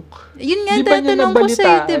kilala si Luke? Yun nga, Di ba niya tatanong ko sa'yo,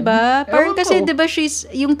 nabalitaan? diba? Parang Ewan kasi, ko. diba,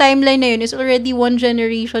 yung timeline na yun is already one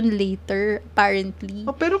generation later, apparently.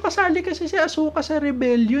 Oh, pero kasali kasi si Ahsoka sa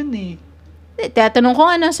rebellion eh. Tatanong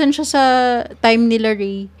ko nga, nasan siya sa time nila,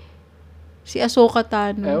 Rey? Si Ahsoka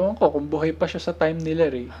Tano. Ewan ko, kung buhay pa siya sa time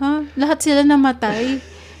nila eh. Ha? Lahat sila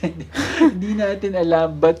namatay. Hindi natin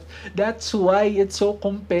alam, but that's why it's so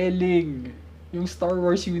compelling yung Star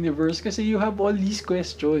Wars universe kasi you have all these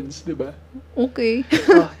questions, di ba? Okay.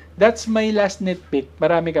 That's my last nitpick.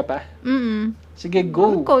 Marami ka pa? Sige,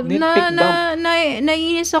 go. Nitpick dump.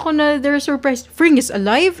 Naiinis ako na they're surprised. Fring is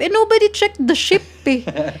alive and nobody checked the ship eh.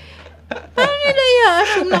 Paano nila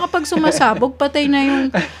i-assume na kapag sumasabog, patay na yung...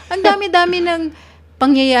 Ang dami-dami ng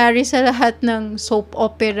pangyayari sa lahat ng soap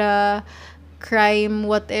opera, crime,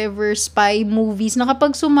 whatever, spy movies, na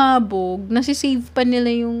kapag sumabog, nasisave pa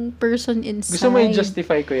nila yung person inside. Gusto mo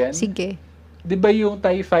i-justify ko yan? Sige. Di ba yung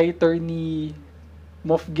TIE fighter ni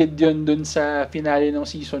Moff Gideon dun sa finale ng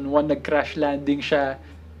season 1, nag-crash landing siya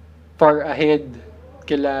far ahead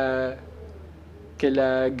kila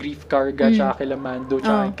Grief Karga, tsaka kila Mando,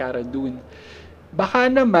 tsaka Cara Dune. Baka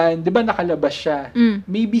naman, di ba nakalabas siya?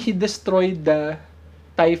 Maybe he destroyed the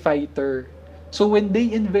TIE fighter. So when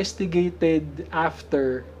they investigated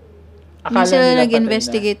after, akala Hindi sila nila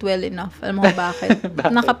nag-investigate well enough. Alam mo bakit?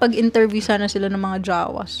 Bakit? Nakapag-interview sana sila ng mga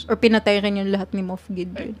Jawas. Or pinatay rin yung lahat ni Moff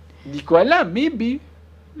Gideon. Hindi ko alam, maybe.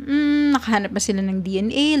 Nakahanap ba sila ng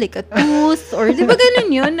DNA, like a tooth? Or di ba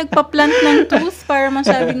ganun yun? Nagpa-plant ng tooth para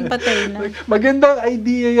masabing patay na. Magandang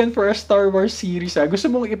idea yan for a Star Wars series. Gusto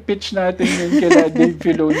mong i-pitch natin yun kila Dave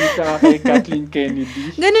Filoni at kay Kathleen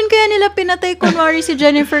Kennedy. Ganun kaya nila pinatay kunwari si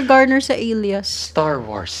Jennifer Garner sa Alias. Star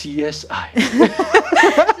Wars CSI.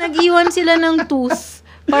 Nag-iwan sila ng tooth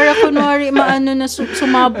para kunwari maano na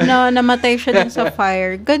na namatay siya dun sa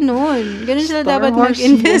fire. Ganun sila Star dapat Wars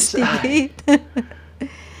mag-investigate. When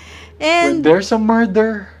And there's a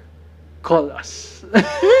murder, call us.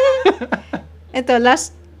 ito,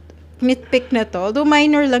 last nitpick na to. Although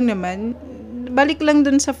minor lang naman, balik lang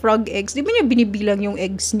dun sa frog eggs. Di ba niya binibilang yung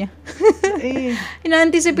eggs niya?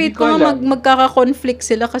 Ina-anticipate Hindi ko ko nga alam. magkaka-conflict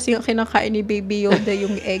sila kasi kinakain ni Baby Yoda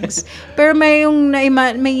yung eggs. Pero may yung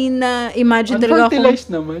na-imagine talaga akong Unfertilized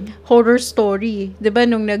naman. horror story. 'Di ba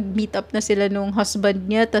nung nag-meet up na sila nung husband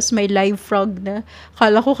niya tas may live frog na.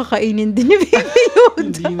 Kala ko kakainin din ni Baby Yoda.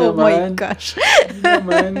 Hindi Oh my naman. gosh. Hindi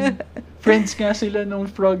naman. Friends nga sila nung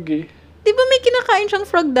frog eh. 'Di ba may kinakain siyang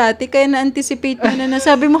frog dati kaya na-anticipate mo na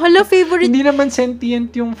nasabi mo, hala favorite Hindi naman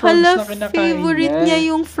sentient yung frogs na kinakain favorite niya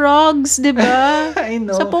yung frogs, 'di ba? I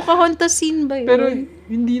know. Sa Pocahontas scene ba yun? Pero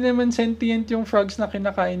hindi naman sentient yung frogs na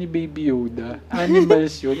kinakain ni Baby Yoda.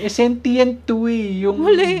 Animals yun. Sentient to eh, yung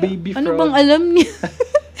Wala eh. baby frog. Ano bang alam niya?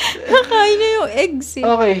 Nakain niya yung eggs eh.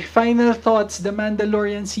 Okay, final thoughts. The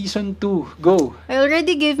Mandalorian Season 2. Go. I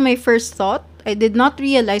already gave my first thought. I did not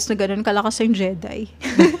realize na ganun kalakas yung Jedi.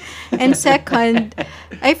 And second,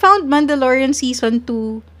 I found Mandalorian Season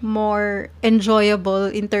 2 more enjoyable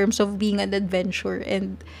in terms of being an adventure.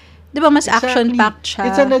 And, di ba, mas Exactly. action-packed siya.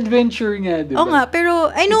 It's an adventure nga, di ba? Oo nga,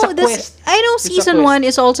 pero I know It's a quest. I know It's a season quest. 1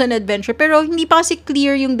 is also an adventure, pero hindi pa kasi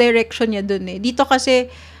clear yung direction niya dun eh. Dito kasi,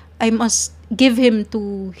 I must give him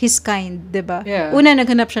to his kind, di ba? Yeah. Una,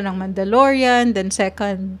 naghanap siya ng Mandalorian, then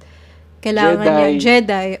second, kailangan niya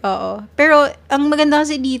Jedi, oo. Pero, ang maganda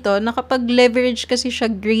kasi dito, nakapag-leverage kasi siya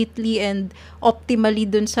greatly and optimally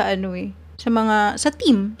dun sa sa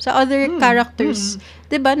team, sa other characters.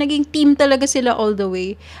 'Di ba? Naging team talaga sila all the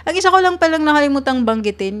way. Ang isa ko lang palang nakalimutang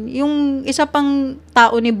banggitin, yung isa pang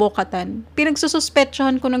tao ni Bo-Katan,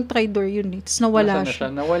 pinagsususpetsahan ko ng traitor yun eh. Tapos nawala Nasaan na siya. siya?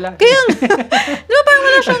 Nawala. Kaya, di ba parang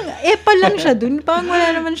wala siyang, epal lang siya dun. Parang wala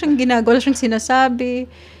naman siyang ginagawa, wala siyang sinasabi.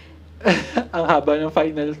 Ang haba ng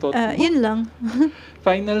final thought mo. Yun lang.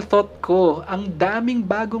 Final thought ko, ang daming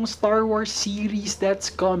bagong Star Wars series that's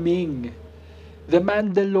coming. The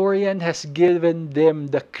Mandalorian has given them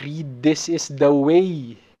the creed, this is the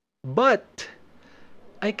way. But,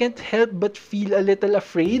 I can't help but feel a little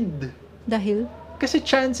afraid. Dahil? Kasi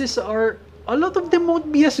chances are, a lot of them won't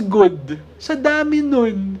be as good. Sa dami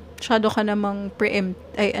nun. Masyado ka namang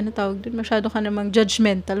masyado ka namang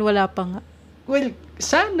judgmental, wala pa nga. Well,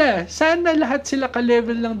 sana lahat sila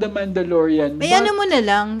ka-level ng The Mandalorian. May ano mo na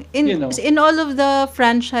lang, in all of the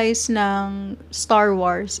franchise ng Star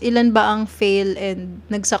Wars, ilan ba ang fail and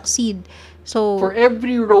nag-succeed? So, for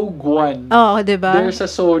every Rogue One, diba? there's a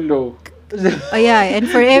Solo. And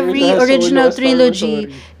for every There's a original Solo, trilogy,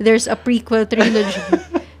 Star Wars there's a prequel trilogy.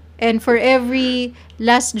 And for every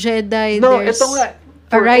Last Jedi, No, there's... ito nga.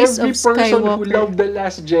 For Rise every of person who Skywalker. loved The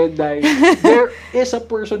Last Jedi, there is a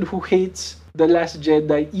person who hates The Last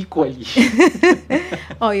Jedi equally.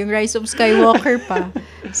 Oh, yung Rise of Skywalker pa.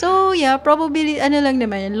 So, yeah, probability, ano lang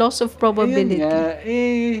naman yan, loss of probability. Ayun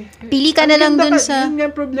nga, Pili ka ang na lang ganda dun ka- sa... Yun nga,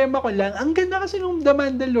 problema ko lang. Ang ganda kasi nung The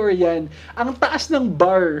Mandalorian. Ang taas ng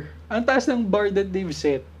bar. Ang taas ng bar that they've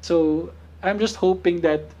set. So, I'm just hoping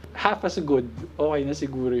that half as good. Okay na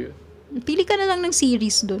siguro yun. Pili ka na lang ng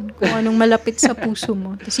series dun, kung anong malapit sa puso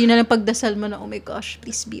mo. Tapos yun na lang pagdasal mo na, oh my gosh,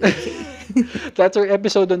 please be okay. That's our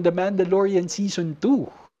episode on The Mandalorian Season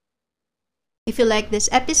 2. If you like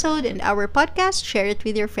this episode and our podcast, share it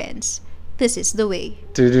with your friends. This is The Way.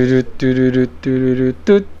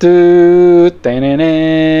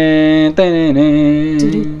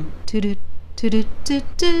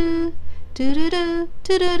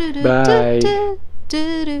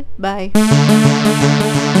 Bye.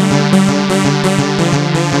 Bye.